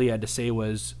 all he had to say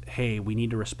was, hey, we need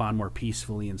to respond more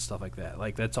peacefully and stuff like that.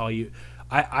 Like, that's all you...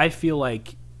 I feel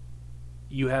like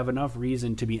you have enough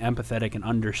reason to be empathetic and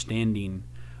understanding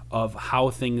of how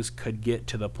things could get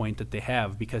to the point that they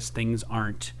have, because things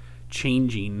aren't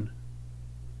changing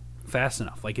fast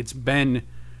enough. Like, it's been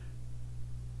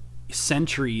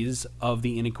centuries of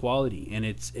the inequality, and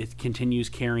it continues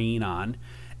carrying on,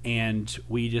 and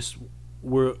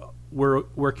we're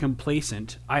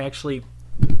complacent. I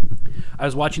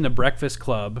was watching The Breakfast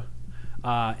Club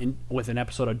with an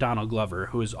episode of Donald Glover,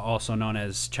 who is also known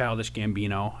as Childish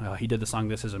Gambino. He did the song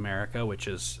 "This Is America," which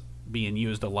is being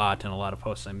used a lot in a lot of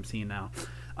posts I'm seeing now.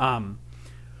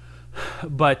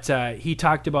 But he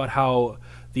talked about how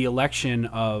the election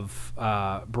of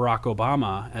Barack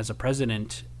Obama as a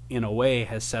president, in a way,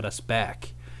 has set us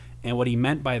back. And what he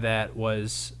meant by that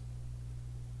was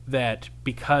that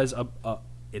because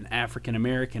an African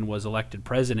American was elected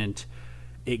president,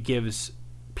 it gives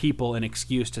people an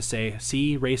excuse to say,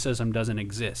 see, racism doesn't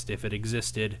exist. If it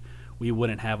existed, we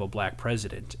wouldn't have a black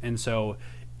president. And so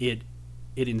it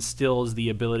instills the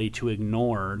ability to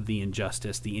ignore the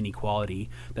injustice, the inequality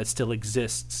that still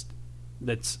exists,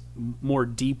 that's more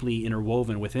deeply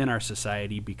interwoven within our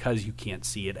society, because you can't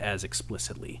see it as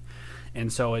explicitly.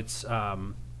 And so it's a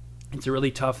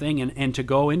really tough thing. And to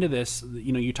go into this,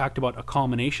 you talked about a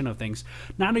culmination of things,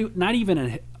 not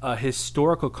even a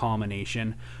historical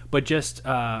culmination, but just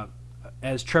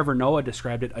as Trevor Noah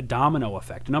described it, a domino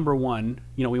effect. Number one,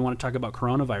 we want to talk about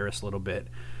coronavirus a little bit.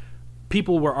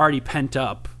 People were already pent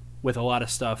up with a lot of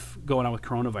stuff going on with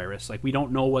coronavirus. Like, we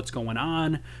don't know what's going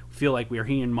on. We feel like we're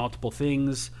hearing multiple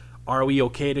things. Are we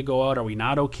okay to go out? Are we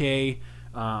not okay?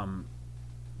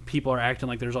 People are acting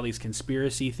like there's all these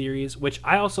conspiracy theories, which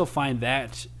I also find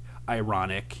that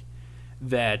ironic,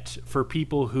 that for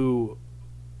people who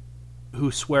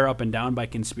swear up and down by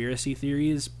conspiracy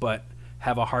theories but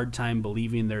have a hard time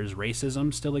believing there's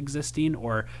racism still existing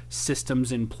or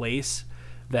systems in place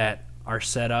that are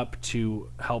set up to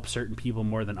help certain people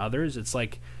more than others. It's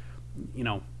like,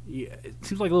 it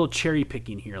seems like a little cherry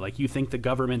picking here. Like, you think the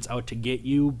government's out to get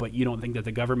you, but you don't think that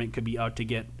the government could be out to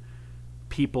get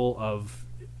people of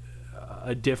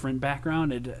a different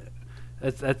background.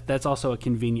 That's also a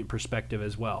convenient perspective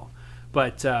as well.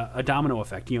 But a domino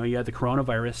effect. You had the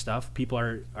coronavirus stuff. People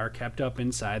are kept up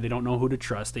inside. They don't know who to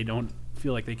trust. They don't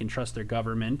feel like they can trust their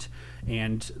government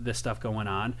and this stuff going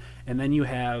on. And then you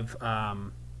have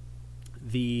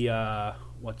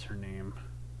what's her name?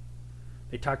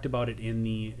 They talked about it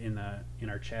in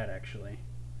our chat, actually.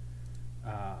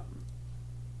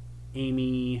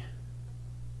 Amy,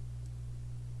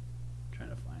 trying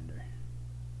to find her.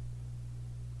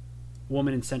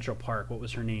 Woman in Central Park. What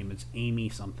was her name? It's Amy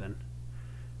something.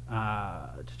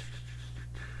 Hold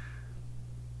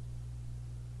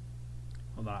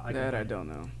on. I don't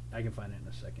know. I can find it in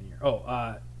a second here.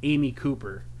 Amy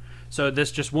Cooper. So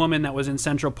this just woman that was in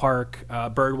Central Park,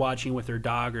 bird watching with her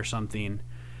dog or something.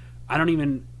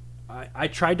 I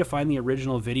tried to find the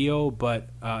original video, but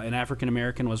an African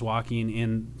American was walking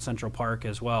in Central Park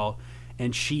as well,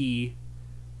 and she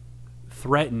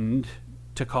threatened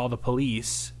to call the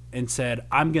police and said,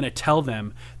 "I'm going to tell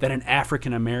them that an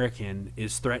African American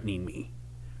is threatening me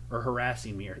or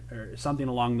harassing me," or something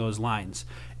along those lines.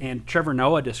 And Trevor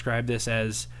Noah described this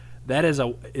as that is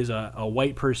a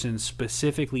white person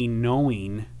specifically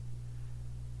knowing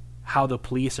how the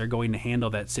police are going to handle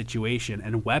that situation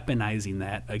and weaponizing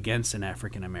that against an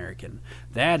African American.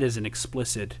 That is an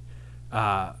explicit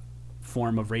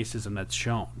form of racism that's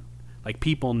shown. Like,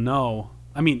 people know.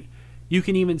 I mean, you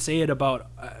can even say it about,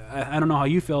 I don't know how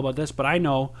you feel about this, but I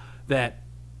know that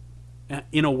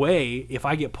in a way, if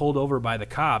I get pulled over by the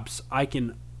cops, I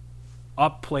can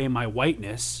upplay my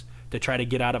whiteness to try to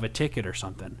get out of a ticket or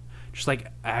something. Just like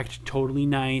act totally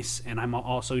nice, and I'm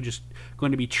also just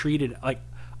going to be treated like,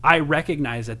 I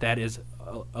recognize that is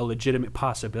a legitimate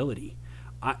possibility.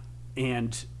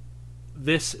 And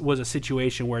this was a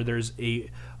situation where there's a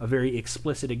very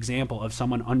explicit example of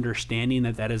someone understanding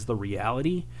that is the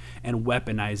reality and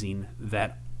weaponizing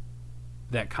that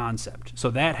concept. So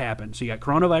that happened. So you got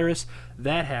coronavirus,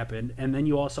 that happened, and then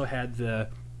you also had the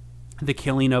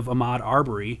killing of Ahmaud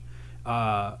Arbery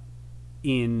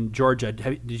in Georgia.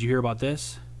 Did you hear about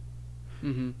this?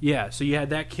 Mm-hmm. Yeah, so you had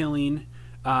that killing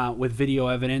with video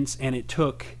evidence, and it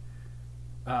took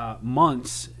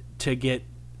months to get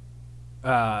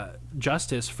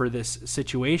justice for this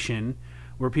situation,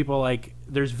 where people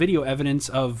there's video evidence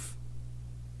of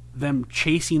them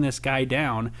chasing this guy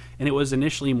down, and it was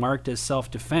initially marked as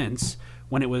self-defense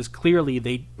when it was clearly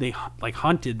they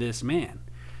hunted this man.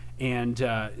 And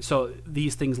so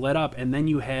these things led up, and then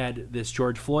you had this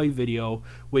George Floyd video,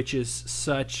 which is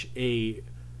such a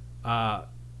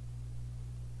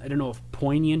I don't know if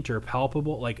poignant or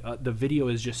palpable. Like the video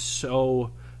is just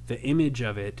so, the image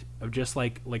of it, of just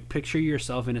like picture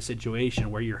yourself in a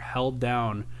situation where you're held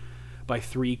down by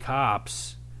 3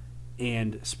 cops,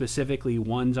 and specifically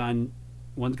one's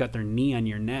got their knee on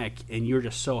your neck, and you're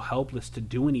just so helpless to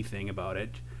do anything about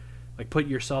it. Like, put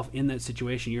yourself in that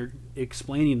situation. You're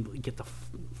explaining, get the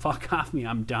fuck off me,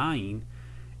 I'm dying,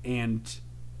 and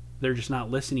they're just not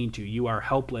listening to you. You are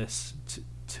helpless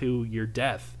to your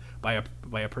death by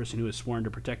a person who has sworn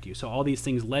to protect you. So all these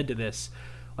things led to this.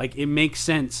 Like, it makes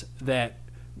sense that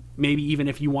maybe even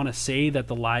if you want to say that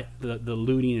the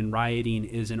looting and rioting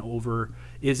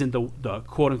isn't the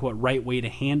quote unquote right way to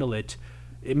handle it,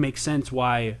 it makes sense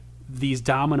why these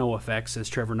domino effects, as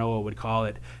Trevor Noah would call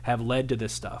it, have led to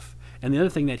this stuff. And the other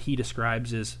thing that he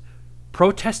describes is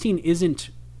protesting isn't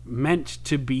meant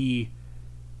to be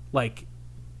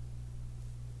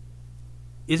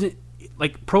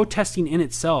protesting in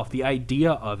itself, the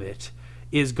idea of it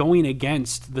is going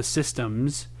against the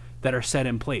systems that are set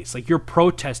in place. Like,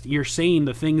 you're saying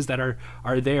the things that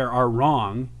are there are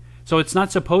wrong. So it's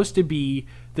not supposed to be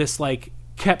this like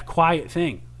kept quiet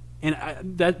thing. And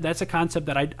that's a concept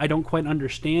that I don't quite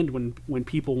understand when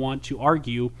people want to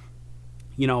argue,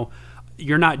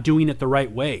 you're not doing it the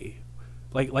right way.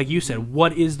 Like you said,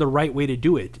 what is the right way to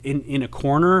do it? In a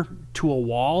corner to a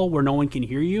wall where no one can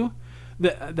hear you?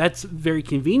 That's very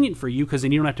convenient for you, because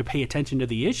then you don't have to pay attention to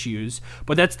the issues.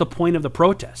 But that's the point of the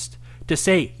protest, to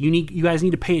say you guys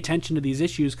need to pay attention to these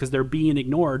issues because they're being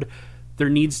ignored. There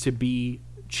needs to be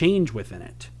change within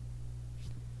it.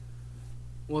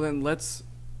 Well, then let's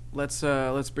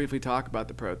briefly talk about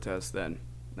the protests then.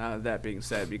 That being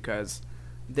said, because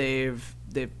they've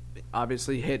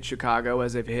obviously hit Chicago,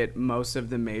 as they've hit most of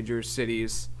the major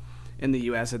cities in the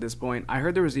U.S. at this point. I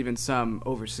heard there was even some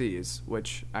overseas,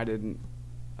 which I didn't.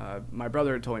 My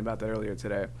brother had told me about that earlier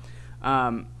today.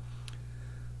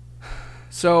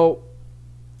 So,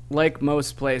 like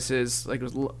most places, like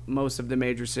most of the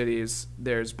major cities,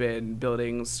 there's been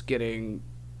buildings getting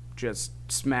just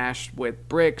smashed with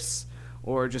bricks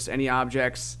or just any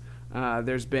objects.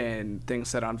 There's been things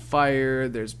set on fire.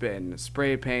 There's been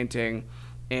spray painting.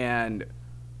 And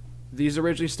these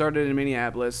originally started in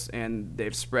Minneapolis, and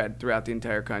they've spread throughout the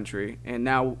entire country. And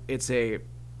now it's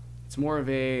more of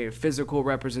a physical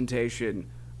representation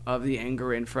of the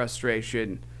anger and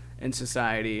frustration in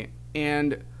society.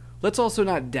 And let's also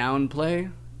not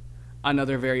downplay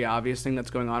another very obvious thing that's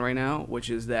going on right now, which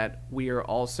is that we are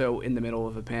also in the middle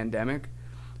of a pandemic,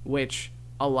 which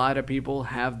a lot of people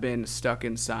have been stuck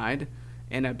inside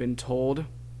and have been told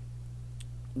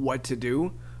what to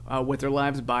do with their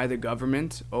lives by the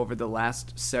government over the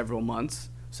last several months.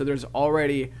 So there's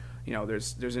already,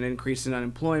 there's an increase in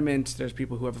unemployment. There's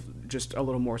people who have just a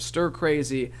little more stir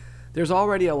crazy. There's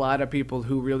already a lot of people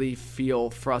who really feel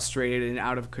frustrated and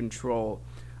out of control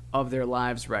of their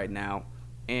lives right now.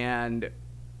 And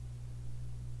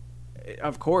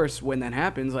of course, when that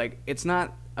happens, it's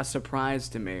not a surprise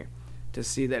to me to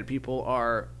see that people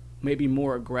are maybe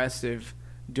more aggressive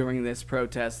during this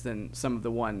protest than some of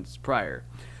the ones prior.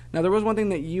 Now, there was one thing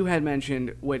that you had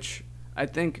mentioned, which I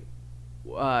think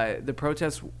the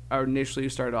protests initially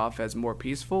started off as more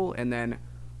peaceful, and then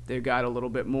they got a little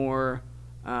bit more,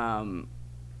 I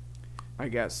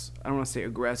guess, I don't want to say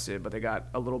aggressive, but they got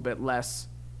a little bit less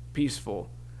peaceful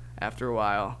after a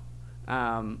while.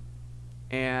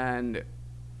 And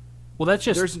well, that's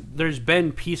just, there's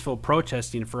been peaceful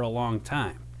protesting for a long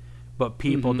time, but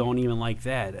people don't even like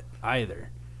that either.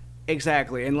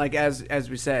 Exactly. And as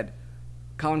we said,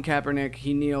 Colin Kaepernick,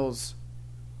 he kneels,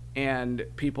 and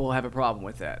people have a problem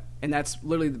with that. And that's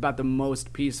literally about the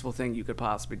most peaceful thing you could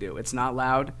possibly do. It's not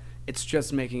loud. It's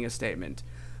just making a statement.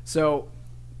 So,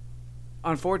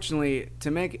 unfortunately, to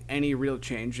make any real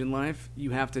change in life, you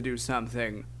have to do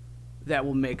something that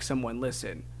will make someone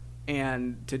listen.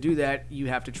 And to do that, you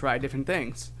have to try different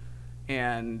things.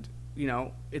 And,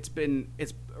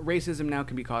 racism now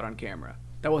can be caught on camera.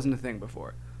 That wasn't a thing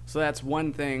before. So that's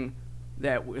one thing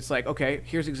that it's like, okay,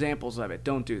 here's examples of it.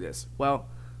 Don't do this. Well,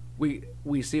 we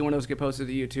see one of those get posted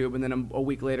to YouTube, and then a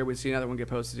week later we see another one get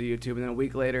posted to YouTube, and then a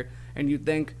week later, and you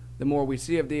think the more we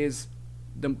see of these,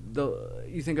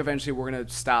 you think eventually we're going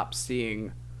to stop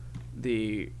seeing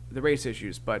the race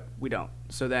issues, but we don't.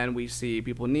 So then we see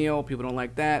people kneel, people don't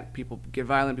like that, people get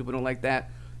violent, people don't like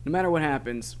that. No matter what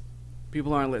happens,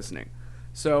 people aren't listening.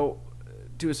 So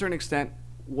to a certain extent,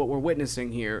 what we're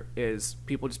witnessing here is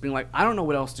people just being like, I don't know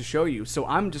what else to show you, so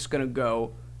I'm just going to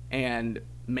go and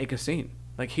make a scene.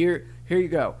 Like, here you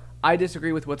go. I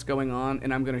disagree with what's going on,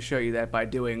 and I'm going to show you that by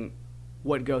doing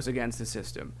what goes against the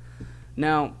system.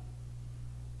 Now,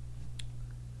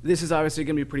 this is obviously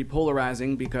going to be pretty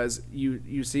polarizing because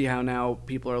you see how now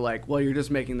people are like, well, you're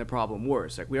just making the problem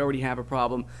worse. Like, we already have a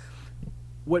problem.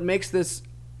 What makes this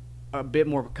a bit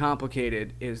more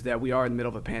complicated is that we are in the middle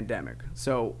of a pandemic.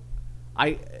 So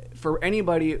for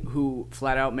anybody who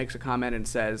flat out makes a comment and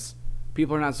says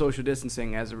people are not social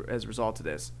distancing as a result of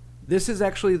this, this is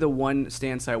actually the one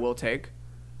stance I will take.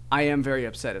 I am very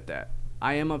upset at that.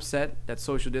 I am upset that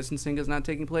social distancing is not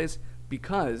taking place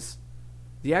because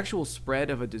the actual spread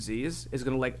of a disease is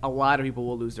going to, like, a lot of people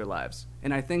will lose their lives.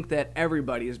 And I think that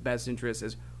everybody's best interest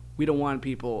is we don't want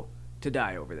people to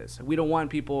die over this. We don't want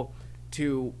people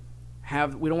to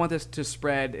we don't want this to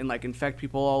spread and, like, infect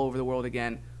people all over the world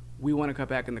again. We want to cut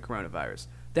back on the coronavirus.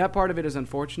 That part of it is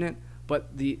unfortunate,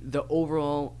 but the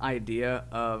overall idea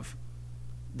of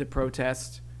the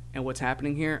protest and what's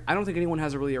happening here, I don't think anyone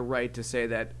has a right to say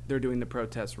that they're doing the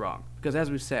protests wrong. Because as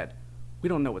we've said, we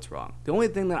don't know what's wrong. The only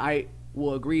thing that I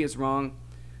will agree is wrong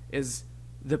is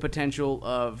the potential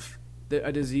of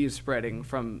a disease spreading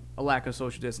from a lack of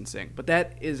social distancing. But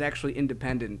that is actually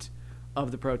independent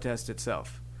of the protest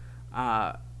itself.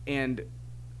 And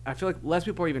I feel like less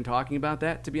people are even talking about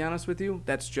that, to be honest with you.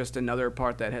 That's just another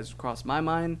part that has crossed my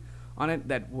mind on it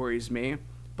that worries me.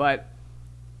 But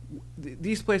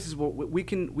these places, we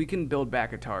can build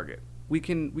back a Target. We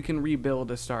can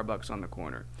rebuild a Starbucks on the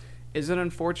corner. Is it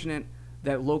unfortunate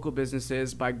that local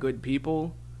businesses by good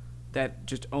people that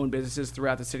just own businesses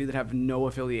throughout the city that have no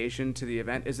affiliation to the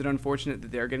event, is it unfortunate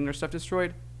that they're getting their stuff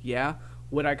destroyed? Yeah.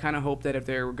 Would I kind of hope that if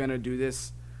they were going to do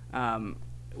this,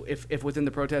 if within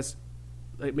the protests,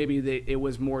 like maybe it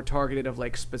was more targeted of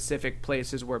like specific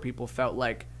places where people felt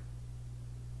like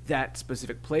that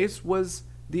specific place was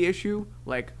the issue,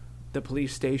 like the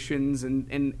police stations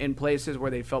and places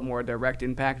where they felt more direct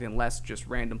impact and less just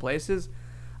random places.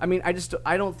 I mean,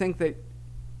 I don't think that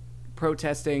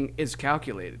protesting is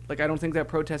calculated. Like, I don't think that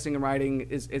protesting and rioting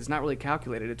is not really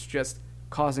calculated. It's just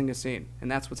causing a scene,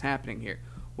 and that's what's happening here.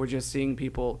 We're just seeing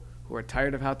people who are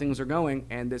tired of how things are going,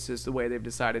 and this is the way they've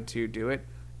decided to do it.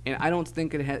 And I don't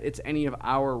think it's any of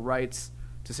our rights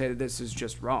to say that this is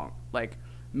just wrong. Like,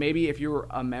 maybe if you're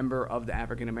a member of the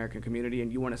African American community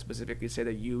and you want to specifically say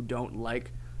that you don't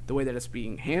like the way that it's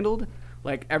being handled,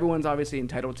 like, everyone's obviously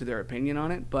entitled to their opinion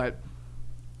on it, but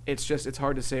it's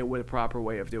hard to say what a proper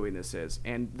way of doing this is.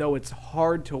 And though it's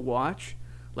hard to watch,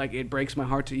 like, it breaks my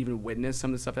heart to even witness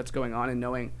some of the stuff that's going on and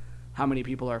knowing how many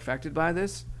people are affected by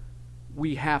this,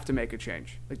 we have to make a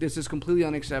change. Like, this is completely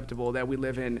unacceptable that we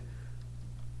live in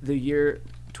the year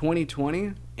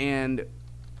 2020 and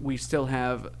we still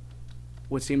have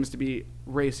what seems to be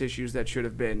race issues that should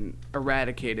have been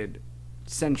eradicated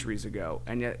centuries ago,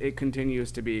 and yet it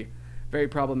continues to be very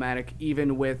problematic,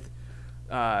 even with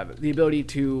the ability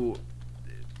to.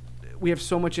 We have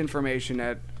so much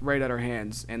information right at our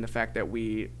hands, and the fact that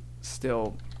we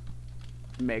still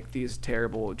make these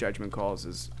terrible judgment calls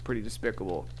is pretty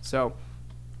despicable. So,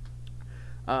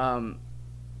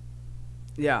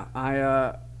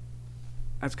 yeah,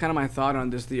 that's kind of my thought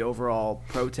on just the overall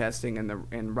protesting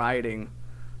and rioting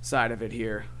side of it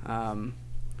here.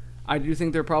 I do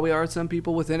think there probably are some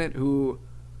people within it who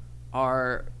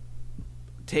are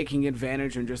taking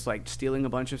advantage and just like stealing a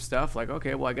bunch of stuff. Like,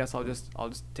 okay, well, I guess I'll just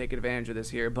take advantage of this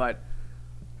here. But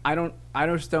I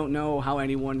just don't know how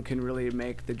anyone can really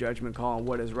make the judgment call on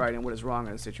what is right and what is wrong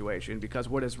in a situation, because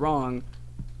what is wrong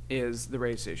is the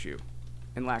race issue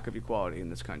and lack of equality in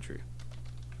this country.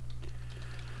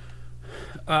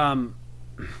 One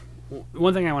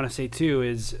thing I want to say too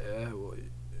is,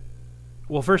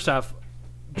 well, first off,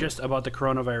 just about the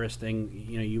coronavirus thing,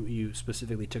 you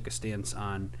specifically took a stance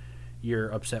on you're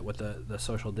upset with the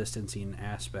social distancing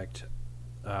aspect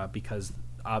because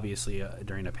obviously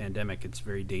during a pandemic it's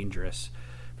very dangerous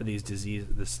for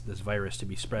this virus to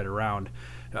be spread around.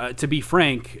 To be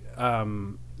frank,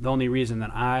 the only reason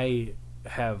that I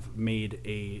have made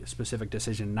a specific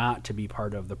decision not to be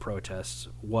part of the protests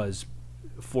was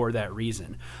for that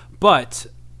reason. But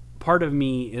part of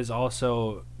me is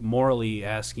also morally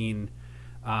asking,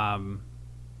 I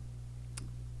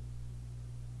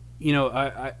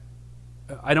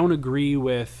don't agree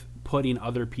with putting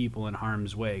other people in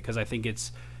harm's way, because I think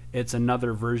it's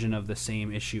another version of the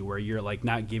same issue where you're like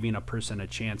not giving a person a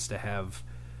chance to have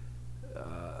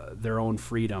their own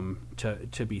freedom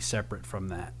to be separate from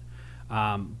that.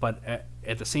 But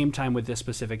at the same time, with this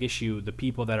specific issue, the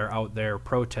people that are out there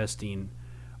protesting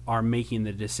are making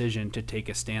the decision to take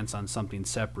a stance on something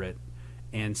separate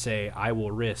and say, I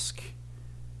will risk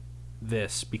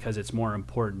this because it's more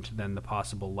important than the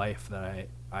possible life that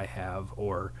I have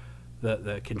or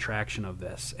the contraction of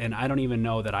this. And I don't even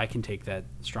know that I can take that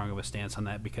strong of a stance on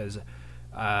that, because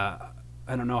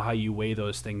I don't know how you weigh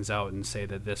those things out and say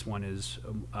that this one is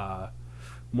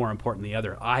more important than the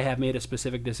other. I have made a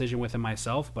specific decision within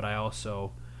myself, but I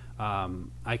also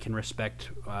I can respect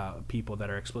people that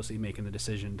are explicitly making the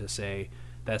decision to say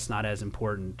that's not as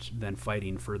important than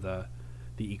fighting for the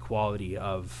equality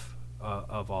of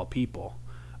all people.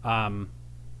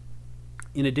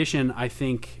 In addition, I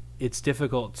think it's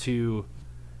difficult to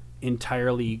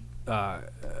entirely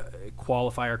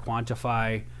qualify or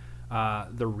quantify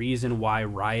the reason why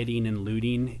rioting and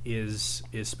looting is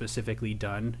specifically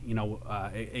done.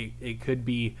 It could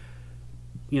be,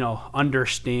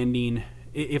 understanding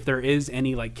if there is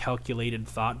any like calculated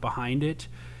thought behind it.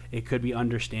 It could be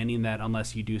understanding that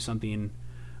unless you do something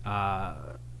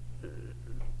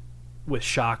with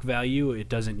shock value, it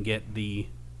doesn't get the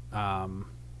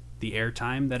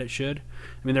airtime that it should.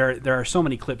 I mean, there are so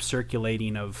many clips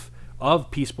circulating of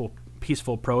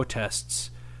peaceful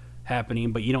protests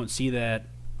happening, but you don't see that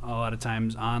a lot of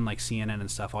times on like CNN and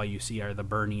stuff. All you see are the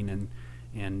burning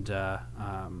and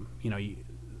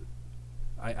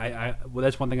well,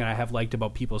 that's one thing that I have liked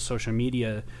about people's social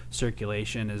media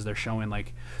circulation is they're showing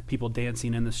like people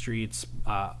dancing in the streets,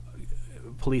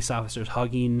 police officers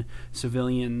hugging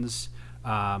civilians.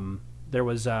 There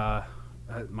was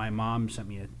my mom sent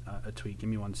me a tweet. Give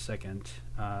me 1 second.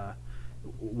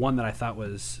 One that I thought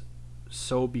was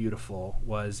so beautiful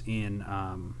was in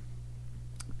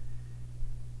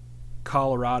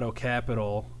Colorado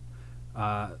Capitol.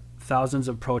 Thousands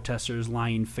of protesters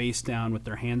lying face down with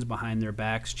their hands behind their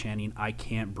backs chanting, "I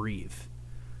can't breathe."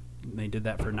 They did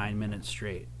that for 9 minutes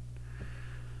straight.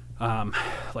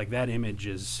 Like that image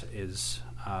is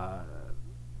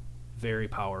very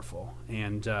powerful,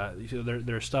 and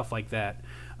there's stuff like that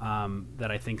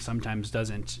that I think sometimes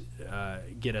doesn't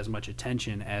get as much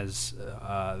attention as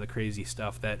the crazy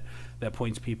stuff that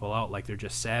points people out like they're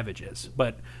just savages.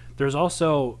 But there's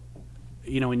also,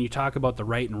 when you talk about the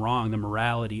right and wrong, the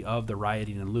morality of the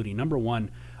rioting and looting, number one,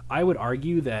 I would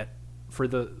argue that for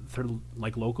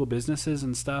like local businesses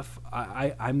and stuff,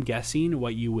 I'm guessing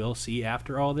what you will see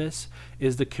after all this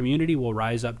is the community will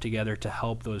rise up together to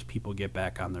help those people get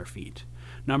back on their feet.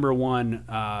 Number one,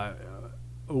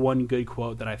 one good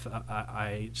quote that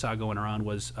I saw going around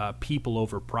was people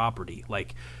over property.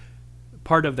 Like,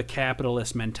 part of the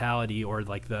capitalist mentality or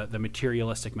like the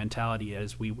materialistic mentality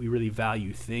is we really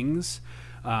value things,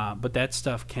 but that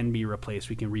stuff can be replaced.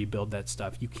 We can rebuild that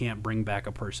stuff. You can't bring back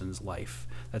a person's life.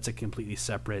 That's a completely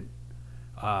separate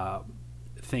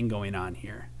thing going on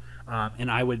here. And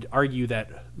I would argue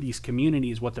that these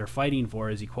communities, what they're fighting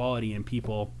for is equality and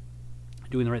people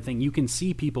doing the right thing. You can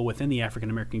see people within the African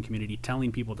American community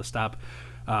telling people to stop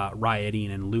rioting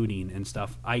and looting and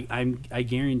stuff. I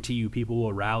guarantee you people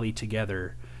will rally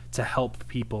together to help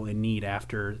people in need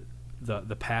after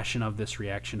the passion of this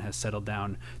reaction has settled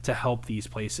down, to help these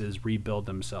places rebuild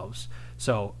themselves.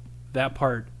 So that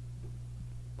part,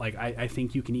 like, I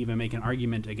think you can even make an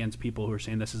argument against people who are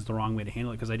saying this is the wrong way to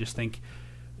handle it, because I just think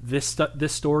this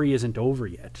story isn't over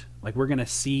yet. Like, we're going to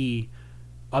see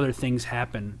other things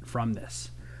happen from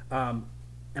this. And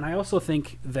I also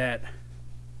think that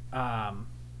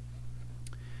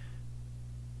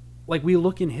like, we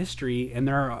look in history and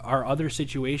there are other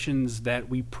situations that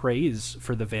we praise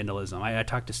for the vandalism. I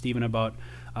talked to Stephen about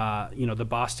the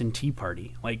Boston Tea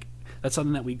Party. Like, that's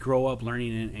something that we grow up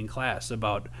learning in class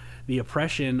about the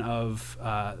oppression of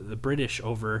the British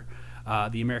over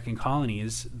the American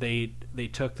colonies. They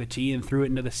took the tea and threw it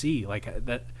into the sea. Like,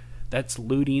 that's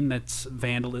looting, that's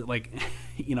vandalism. Like,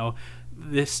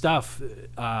 this stuff,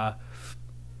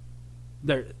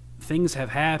 things have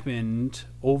happened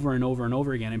over and over and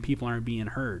over again, and people aren't being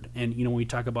heard. And when we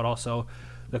talk about also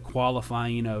the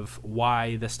qualifying of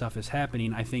why this stuff is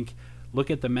happening, I think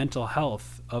look at the mental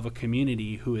health of a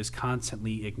community who is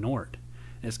constantly ignored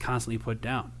and is constantly put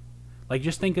down. Like,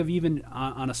 just think of even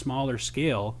on a smaller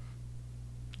scale,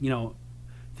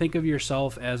 think of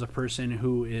yourself as a person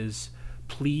who is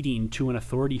pleading to an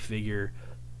authority figure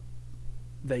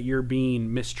that you're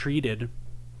being mistreated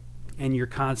and you're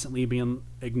constantly being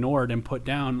ignored and put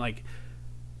down. Like,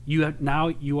 you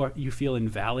feel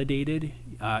invalidated.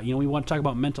 We want to talk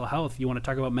about mental health. You want to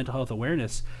talk about mental health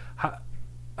awareness.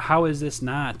 How is this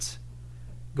not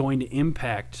going to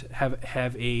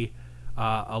have a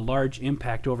large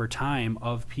impact over time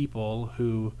of people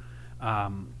who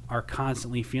are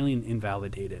constantly feeling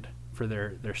invalidated for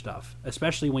their stuff,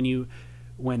 especially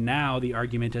when now the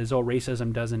argument is,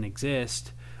 racism doesn't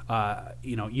exist.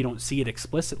 You don't see it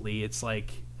explicitly. It's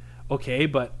like, okay,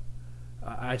 but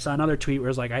I saw another tweet where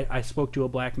it's like, I spoke to a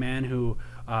black man who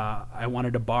he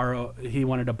wanted to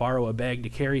borrow a bag to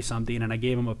carry something, and I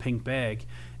gave him a pink bag,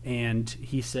 and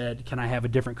he said, "Can I have a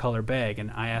different color bag?"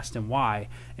 And I asked him why,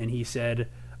 and he said,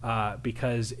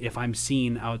 "Because if I'm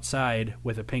seen outside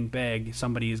with a pink bag,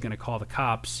 somebody is going to call the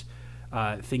cops,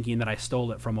 thinking that I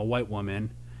stole it from a white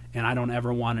woman, and I don't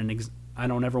ever want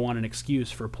an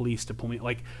excuse for police to pull me."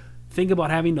 Like, think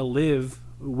about having to live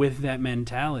with that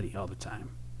mentality all the time,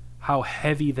 how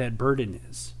heavy that burden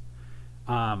is.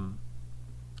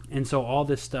 And so all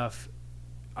this stuff,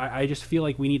 I just feel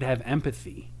like we need to have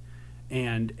empathy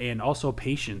and also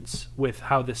patience with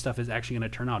how this stuff is actually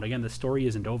going to turn out. Again, the story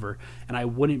isn't over, and I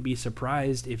wouldn't be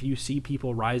surprised if you see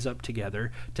people rise up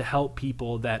together to help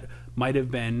people that might have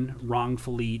been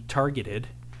wrongfully targeted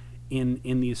in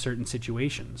these certain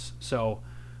situations. So,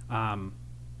 yeah.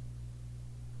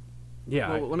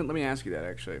 Well, let me ask you that,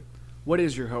 actually. What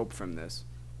is your hope from this?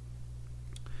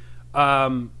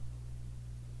 What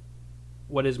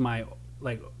is my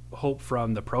hope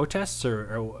from the protests,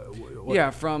 or what? Yeah,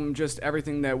 from just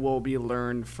everything that will be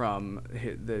learned from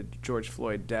the George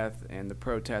Floyd death and the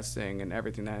protesting and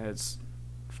everything that has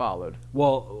followed.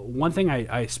 Well, one thing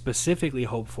I specifically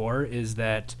hope for is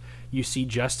that you see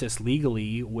justice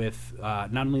legally with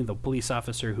not only the police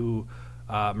officer who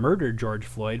murdered George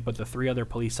Floyd, but the 3 other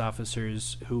police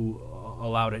officers who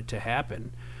allowed it to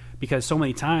happen. Because so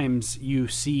many times you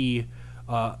see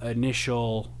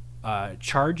initial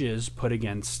charges put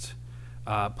against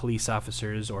police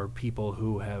officers or people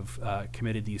who have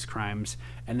committed these crimes,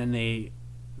 and then it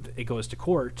goes to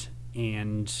court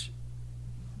and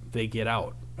they get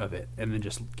out of it and then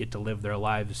just get to live their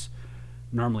lives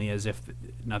normally as if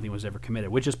nothing was ever committed,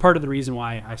 which is part of the reason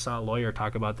why I saw a lawyer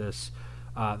talk about this,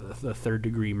 the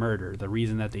 3rd-degree murder. The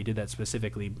reason that they did that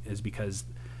specifically is because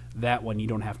that one you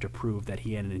don't have to prove that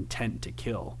he had an intent to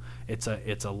kill. It's a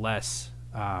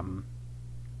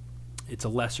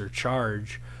lesser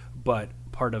charge, but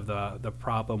part of the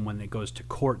problem when it goes to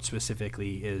court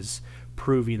specifically is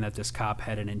proving that this cop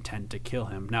had an intent to kill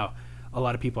him. Now, a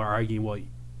lot of people are arguing, well,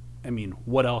 I mean,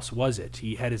 what else was it?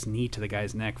 He had his knee to the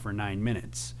guy's neck for 9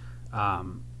 minutes,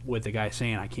 with the guy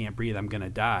saying, "I can't breathe, I'm going to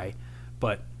die."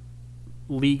 But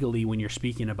legally, when you're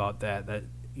speaking about that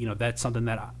that's something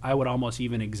that I would almost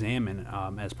even examine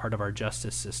as part of our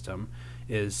justice system,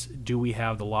 is do we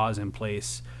have the laws in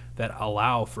place that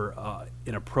allow for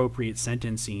an appropriate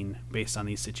sentencing based on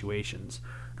these situations.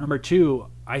 Number 2,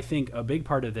 I think a big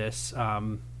part of this,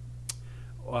 one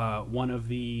of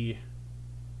the,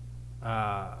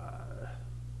 I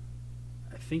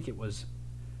think it was,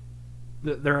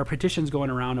 there are petitions going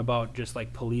around about just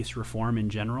like police reform in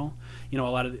general. A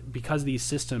lot of, because these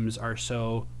systems are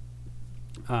so,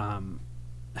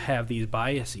 have these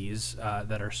biases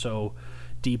that are so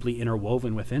deeply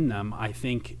interwoven within them, I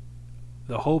think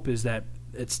the hope is that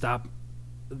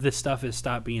this stuff is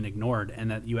stop being ignored,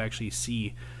 and that you actually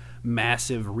see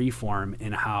massive reform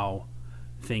in how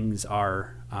things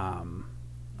are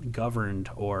governed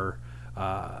or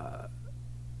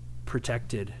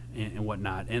protected and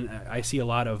whatnot. And I see a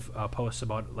lot of posts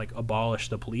about like abolish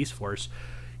the police force.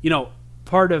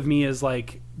 Part of me is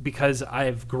like, because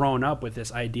I've grown up with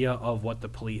this idea of what the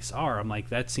police are, I'm like,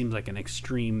 that seems like an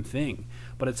extreme thing.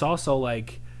 But it's also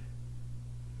like,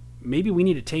 maybe we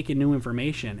need to take in new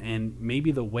information, and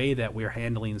maybe the way that we're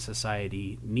handling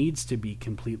society needs to be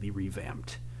completely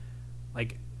revamped.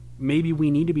 Like, maybe we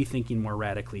need to be thinking more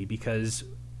radically, because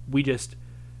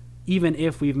even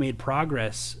if we've made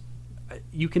progress,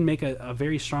 you can make a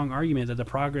very strong argument that the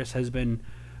progress has been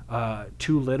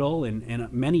too little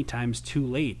and many times too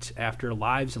late, after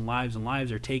lives and lives and lives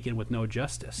are taken with no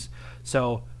justice.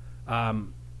 So I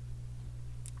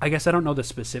guess I don't know the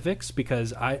specifics,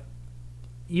 because I'll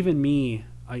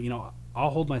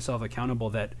hold myself accountable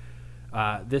that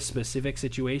this specific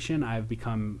situation I've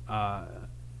become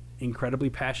incredibly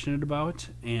passionate about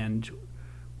and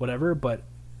whatever, but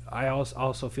I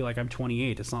also feel like I'm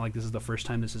 28. It's not like this is the first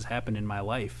time this has happened in my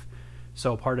life.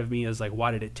 So part of me is like,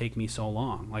 why did it take me so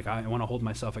long? Like, I want to hold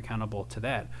myself accountable to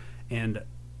that. And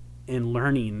in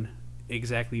learning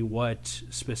exactly what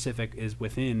specific is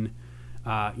within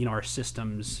our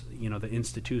systems,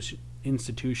 the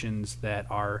institutions that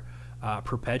are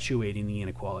perpetuating the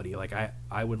inequality. Like,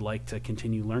 I would like to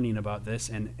continue learning about this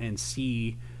and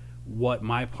see what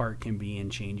my part can be in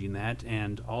changing that,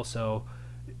 and also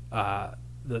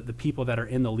the people that are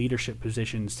in the leadership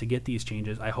positions to get these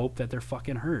changes, I hope that they're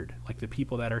fucking heard. Like, the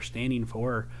people that are standing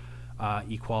for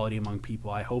equality among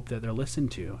people, I hope that they're listened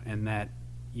to, and that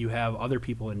you have other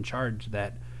people in charge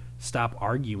that stop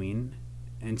arguing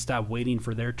and stop waiting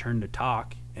for their turn to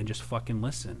talk and just fucking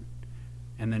listen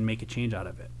and then make a change out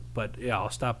of it. But yeah,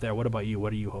 I'll stop there. What about you?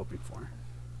 What are you hoping for?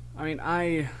 I mean,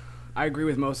 I I agree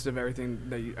with most of everything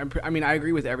that you. I mean, I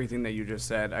agree with everything that you just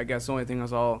said. I guess the only thing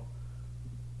is all,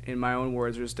 in my own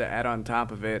words, just to add on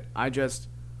top of it. I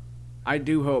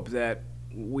do hope that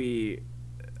we.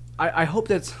 I hope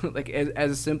that's like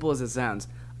as simple as it sounds.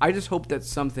 I just hope that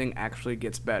something actually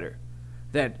gets better,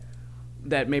 that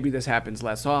maybe this happens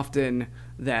less often.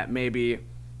 That maybe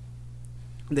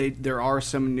there are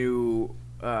some new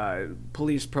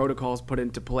police protocols put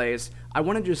into place. I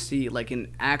want to just see like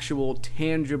an actual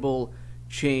tangible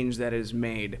change that is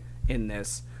made in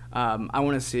this. I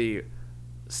want to see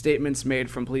statements made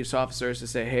from police officers to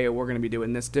say, hey, we're going to be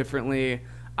doing this differently.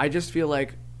 I just feel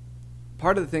like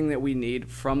part of the thing that we need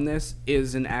from this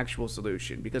is an actual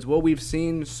solution, because what we've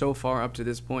seen so far up to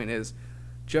this point is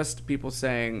just people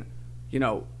saying,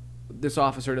 this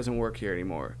officer doesn't work here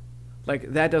anymore.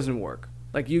 Like, that doesn't work.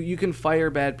 Like, you can fire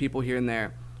bad people here and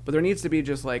there, but there needs to be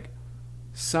just, like,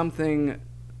 something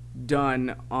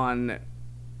done on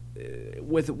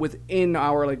within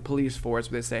our, like, police force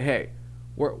where they say, hey,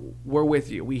 we're with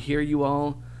you. We hear you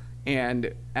all,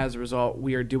 and as a result,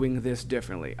 we are doing this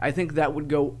differently. I think that would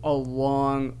go a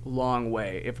long, long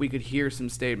way if we could hear some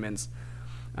statements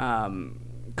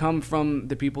come from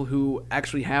the people who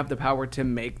actually have the power to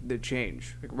make the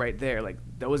change. Like, right there. Like,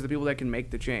 those are the people that can make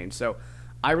the change. So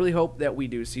I really hope that we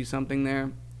do see something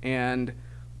there, and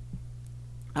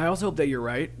I also hope that you're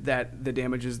right, that the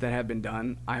damages that have been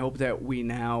done, I hope that we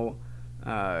now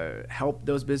help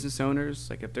those business owners.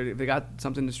 Like, if they got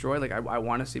something destroyed, like, I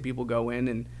want to see people go in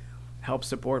and help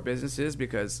support businesses,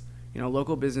 because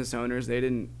local business owners, they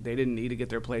didn't need to get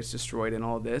their place destroyed in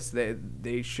all of this.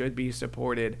 They should be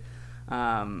supported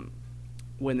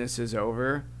when this is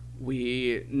over.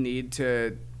 We need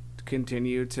to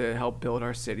continue to help build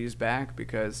our cities back,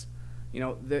 because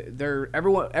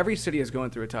every city is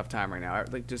going through a tough time right now.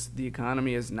 Like, just the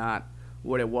economy is not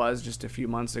what it was just a few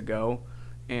months ago,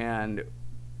 and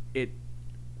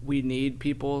we need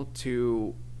people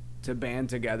to band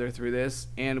together through this,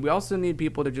 and we also need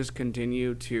people to just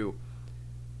continue to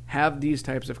have these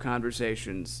types of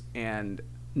conversations and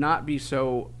not be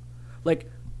so, like,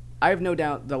 I have no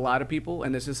doubt that a lot of people,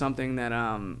 and this is something that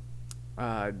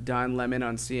Don Lemon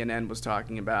on CNN was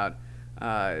talking about,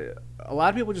 a lot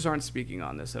of people just aren't speaking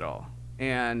on this at all.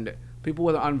 And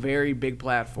people on very big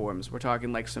platforms, we're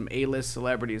talking like some A-list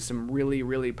celebrities, some really,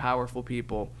 really powerful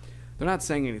people, they're not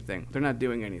saying anything. They're not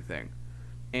doing anything.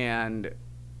 And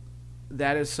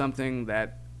that is something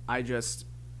that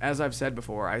as I've said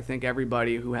before, I think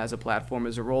everybody who has a platform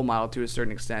is a role model to a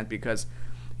certain extent, because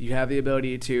you have the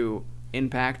ability to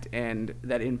impact, and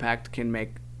that impact can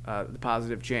make the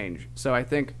positive change. So I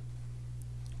think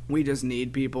we just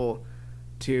need people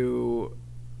to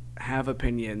have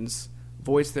opinions,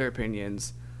 voice their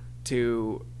opinions,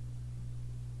 to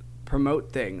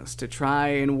promote things, to try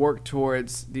and work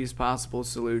towards these possible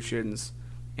solutions.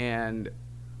 And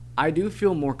I do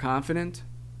feel more confident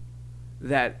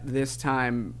that this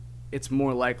time it's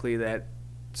more likely that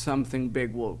something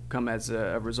big will come as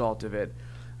a result of it.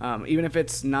 Even if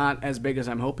it's not as big as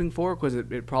I'm hoping for, because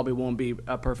it probably won't be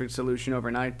a perfect solution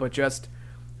overnight, but just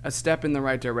a step in the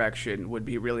right direction would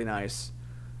be really nice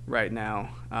right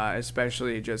now,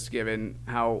 especially just given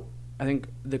how I think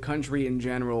the country in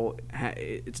general,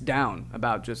 it's down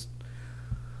about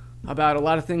a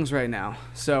lot of things right now.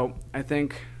 So I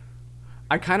kind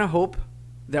of hope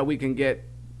that we can get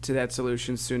to that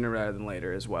solution sooner rather than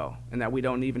later as well, and that we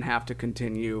don't even have to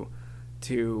continue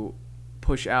to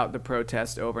push out the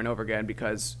protest over and over again,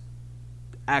 because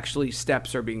actually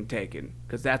steps are being taken,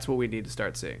 because that's what we need to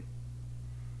start seeing.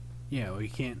 Yeah, we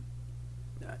can't.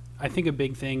 I think a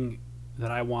big thing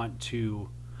that I want to,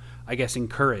 I guess,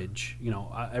 encourage,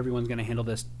 everyone's going to handle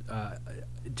this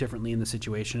differently in the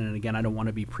situation. And again, I don't want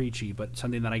to be preachy, but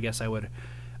something that I guess I would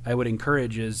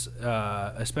encourage is,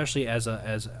 especially as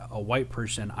a white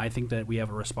person, I think that we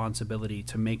have a responsibility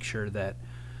to make sure that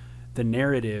the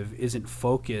narrative isn't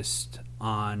focused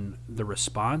on the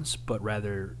response, but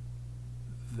rather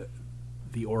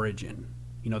the origin,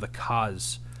 the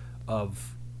cause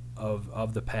of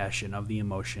the passion, of the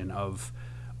emotion, of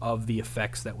the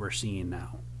effects that we're seeing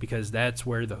now, because that's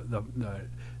where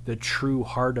the true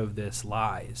heart of this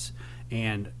lies.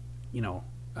 And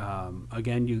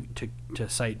again, to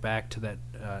cite back to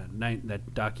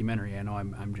that documentary, I know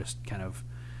I'm just kind of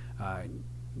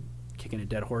kicking a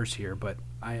dead horse here, but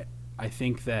I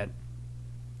think that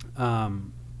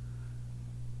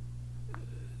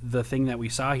the thing that we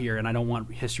saw here, and I don't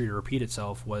want history to repeat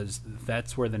itself, was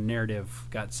that's where the narrative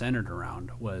got centered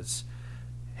around was,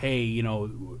 hey,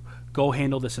 go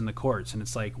handle this in the courts. And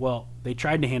it's like, well, they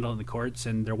tried to handle it in the courts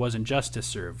and there wasn't justice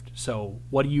served. So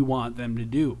what do you want them to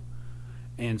do?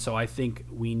 And so I think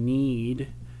we need,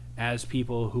 as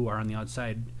people who are on the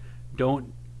outside,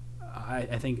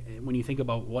 I think when you think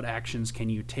about what actions can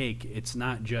you take, it's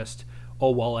not just,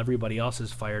 oh, well, everybody else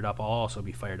is fired up, I'll also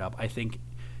be fired up. I think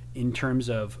in terms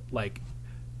of like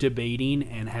debating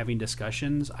and having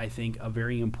discussions, I think a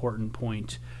very important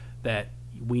point that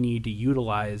we need to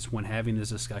utilize when having these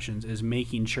discussions is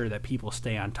making sure that people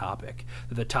stay on topic.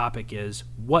 That the topic is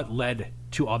what led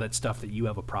to all that stuff that you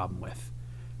have a problem with.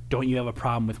 Don't you have a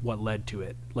problem with what led to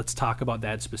it? Let's talk about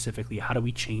that specifically. How do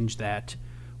we change that?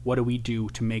 What do we do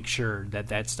to make sure that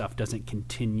that stuff doesn't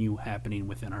continue happening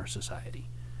within our society?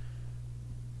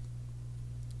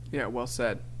 Yeah, well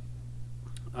said.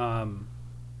 I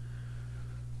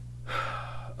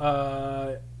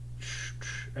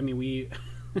mean, we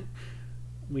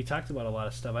talked about a lot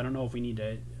of stuff. I don't know if we need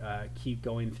to keep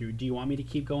going through. Do you want me to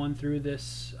keep going through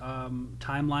this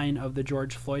timeline of the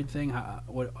George Floyd thing?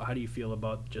 How do you feel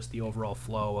about just the overall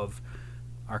flow of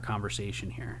our conversation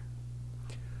here?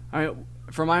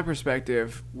 From my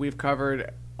perspective, we've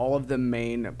covered all of the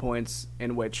main points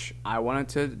in which I wanted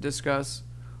to discuss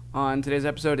on today's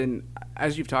episode. And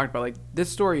as you've talked about, like, this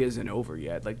story isn't over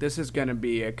yet. Like, this is going to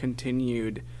be a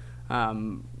continued,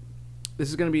 this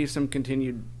is going to be some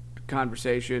continued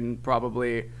conversation,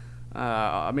 probably,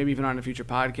 maybe even on a future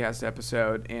podcast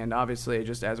episode. And obviously,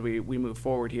 just as we move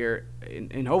forward here,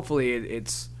 and hopefully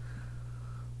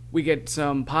we get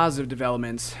some positive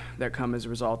developments that come as a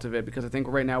result of it, because I think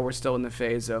right now we're still in the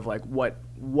phase of like what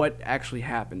actually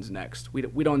happens next. We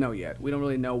don't know yet. We don't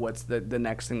really know what's the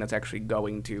next thing that's actually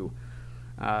going to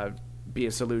be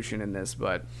a solution in this.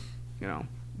 But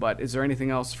is there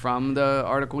anything else from the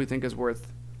article you think is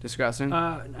worth discussing?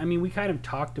 I mean, we kind of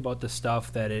talked about the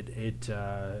stuff that it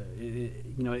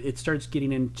starts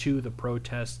getting into the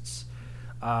protests.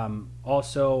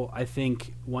 Also, I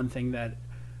think one thing that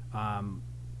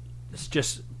it's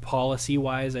just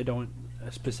policy-wise I don't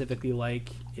specifically like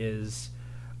is,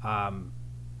 the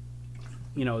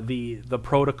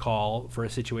protocol for a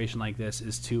situation like this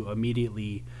is to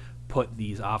immediately put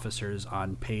these officers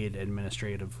on paid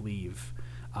administrative leave.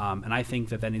 And I think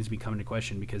that needs to be coming into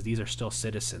question because these are still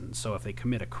citizens. So if they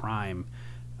commit a crime,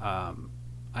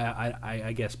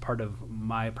 I guess part of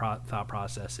my thought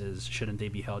process is, shouldn't they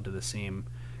be held to the same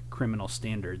criminal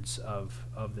standards of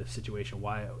the situation?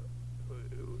 Why?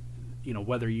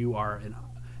 Whether you are an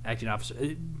acting officer,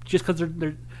 just because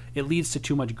it leads to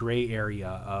too much gray area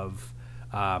of,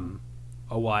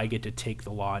 I get to take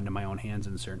the law into my own hands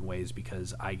in certain ways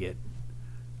because I get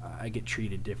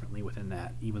treated differently within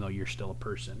that, even though you're still a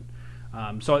person.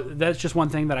 So that's just one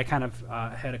thing that I kind of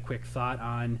had a quick thought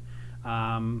on.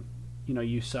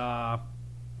 You saw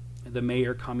the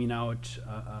mayor coming out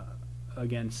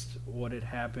against what had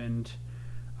happened.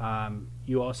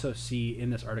 You also see in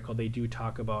this article, they do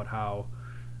talk about how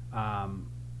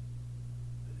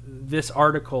this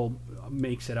article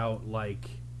makes it out like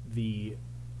the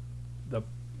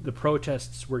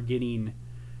protests were getting,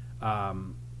 like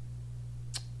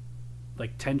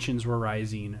tensions were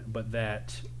rising, but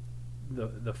that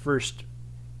the first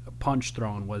punch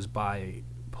thrown was by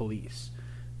police.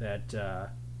 That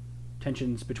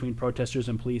tensions between protesters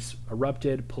and police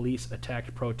erupted. Police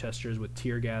attacked protesters with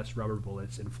tear gas, rubber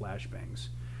bullets, and flashbangs.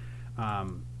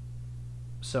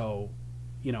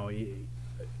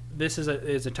 This is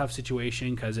a tough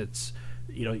situation because it's,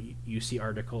 you see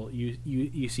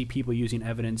people using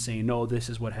evidence saying, no, this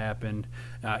is what happened.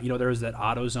 There was that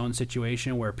AutoZone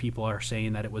situation where people are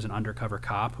saying that it was an undercover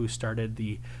cop who started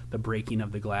the breaking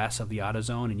of the glass of the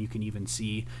AutoZone, and you can even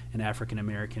see an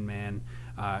African-American man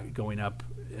going up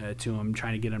to him,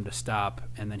 trying to get him to stop,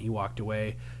 and then he walked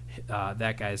away.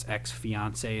 That guy's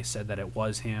ex-fiance said that it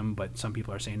was him, but some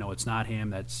people are saying, no, it's not him,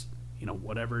 that's,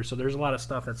 whatever. So there's a lot of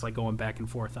stuff that's like going back and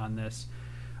forth on this.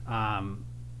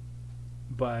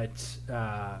 But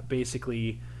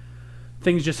basically,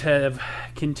 things just have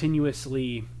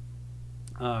continuously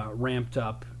ramped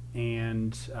up,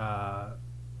 and I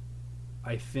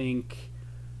think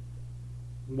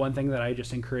one thing that I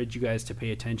just encourage you guys to pay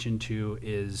attention to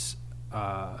is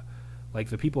like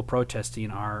the people protesting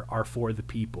are for the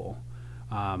people.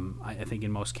 I think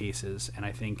in most cases, and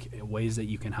I think ways that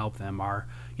you can help them are,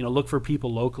 look for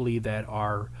people locally that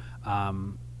are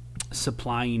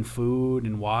supplying food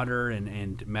and water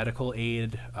and medical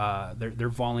aid. They're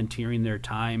volunteering their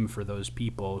time for those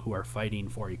people who are fighting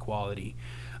for equality.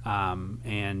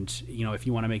 And if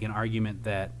you want to make an argument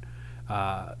that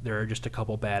there are just a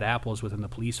couple bad apples within the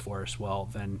police force, well,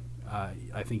 then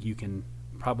I think you can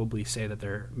probably say that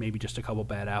there may be just a couple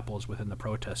bad apples within the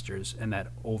protesters, and that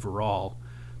overall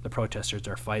the protesters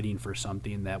are fighting for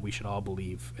something that we should all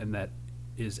believe, and that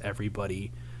is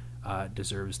everybody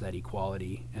deserves that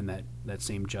equality and that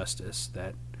same justice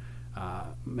that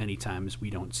many times we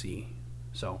don't see.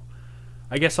 So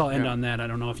I guess I'll end on that. I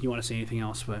don't know if you want to say anything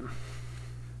else, but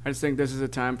I just think this is a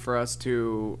time for us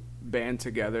to band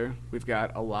together. We've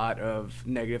got a lot of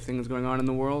negative things going on in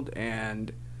the world,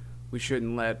 and we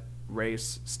shouldn't let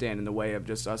race stand in the way of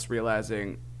just us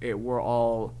realizing we're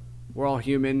all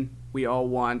human. We all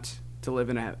want to live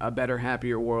in a better,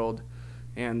 happier world,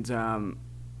 and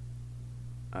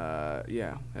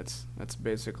that's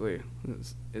basically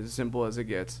as simple as it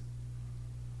gets.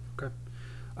 Okay.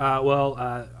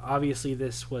 Obviously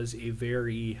this was a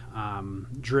very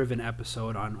driven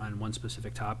episode on one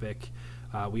specific topic.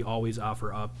 We always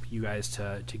offer up you guys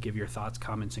to give your thoughts,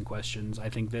 comments, and questions. I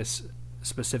think this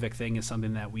specific thing is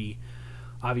something that we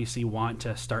obviously want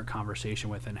to start conversation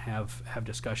with and have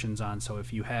discussions on. So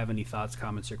if you have any thoughts,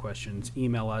 comments, or questions,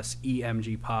 email us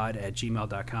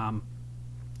emgpod@gmail.com.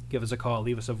 Give us a call,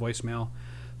 leave us a voicemail,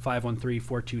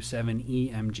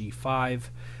 513-427-EMG5.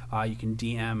 You can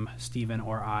DM Stephen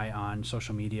or I on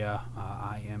social media.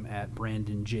 I am at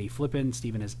Brandon J. Flippin.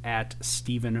 Stephen is at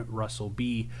Stephen Russell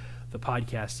B. The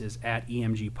podcast is at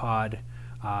EMG Pod.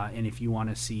 And if you want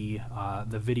to see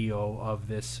the video of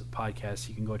this podcast,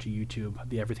 you can go to YouTube,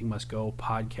 the Everything Must Go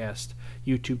podcast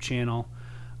YouTube channel.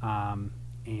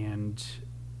 And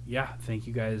yeah, thank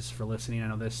you guys for listening. I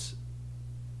know this,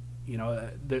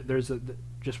 there's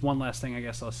just one last thing I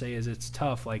guess I'll say is it's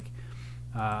tough. And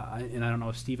I don't know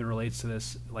if Steven relates to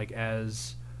this,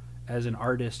 as an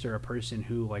artist or a person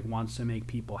who wants to make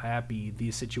people happy,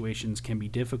 these situations can be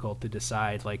difficult to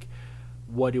decide.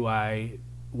 What do I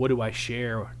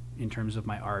share in terms of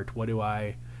my art? Do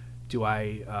I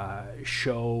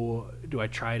show? Do I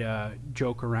try to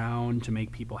joke around to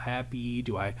make people happy?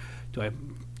 Do I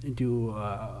do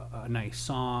a nice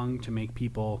song to make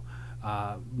people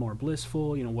more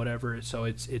blissful? Whatever. So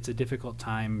it's a difficult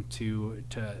time to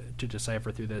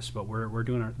decipher through this, but we're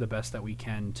doing the best that we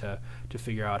can to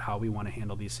figure out how we want to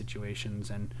handle these situations,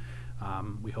 and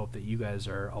we hope that you guys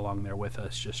are along there with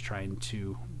us, just trying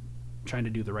to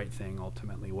do the right thing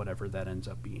ultimately, whatever that ends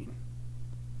up being.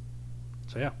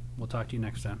 So yeah, we'll talk to you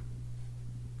next time.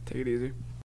 Take it easy.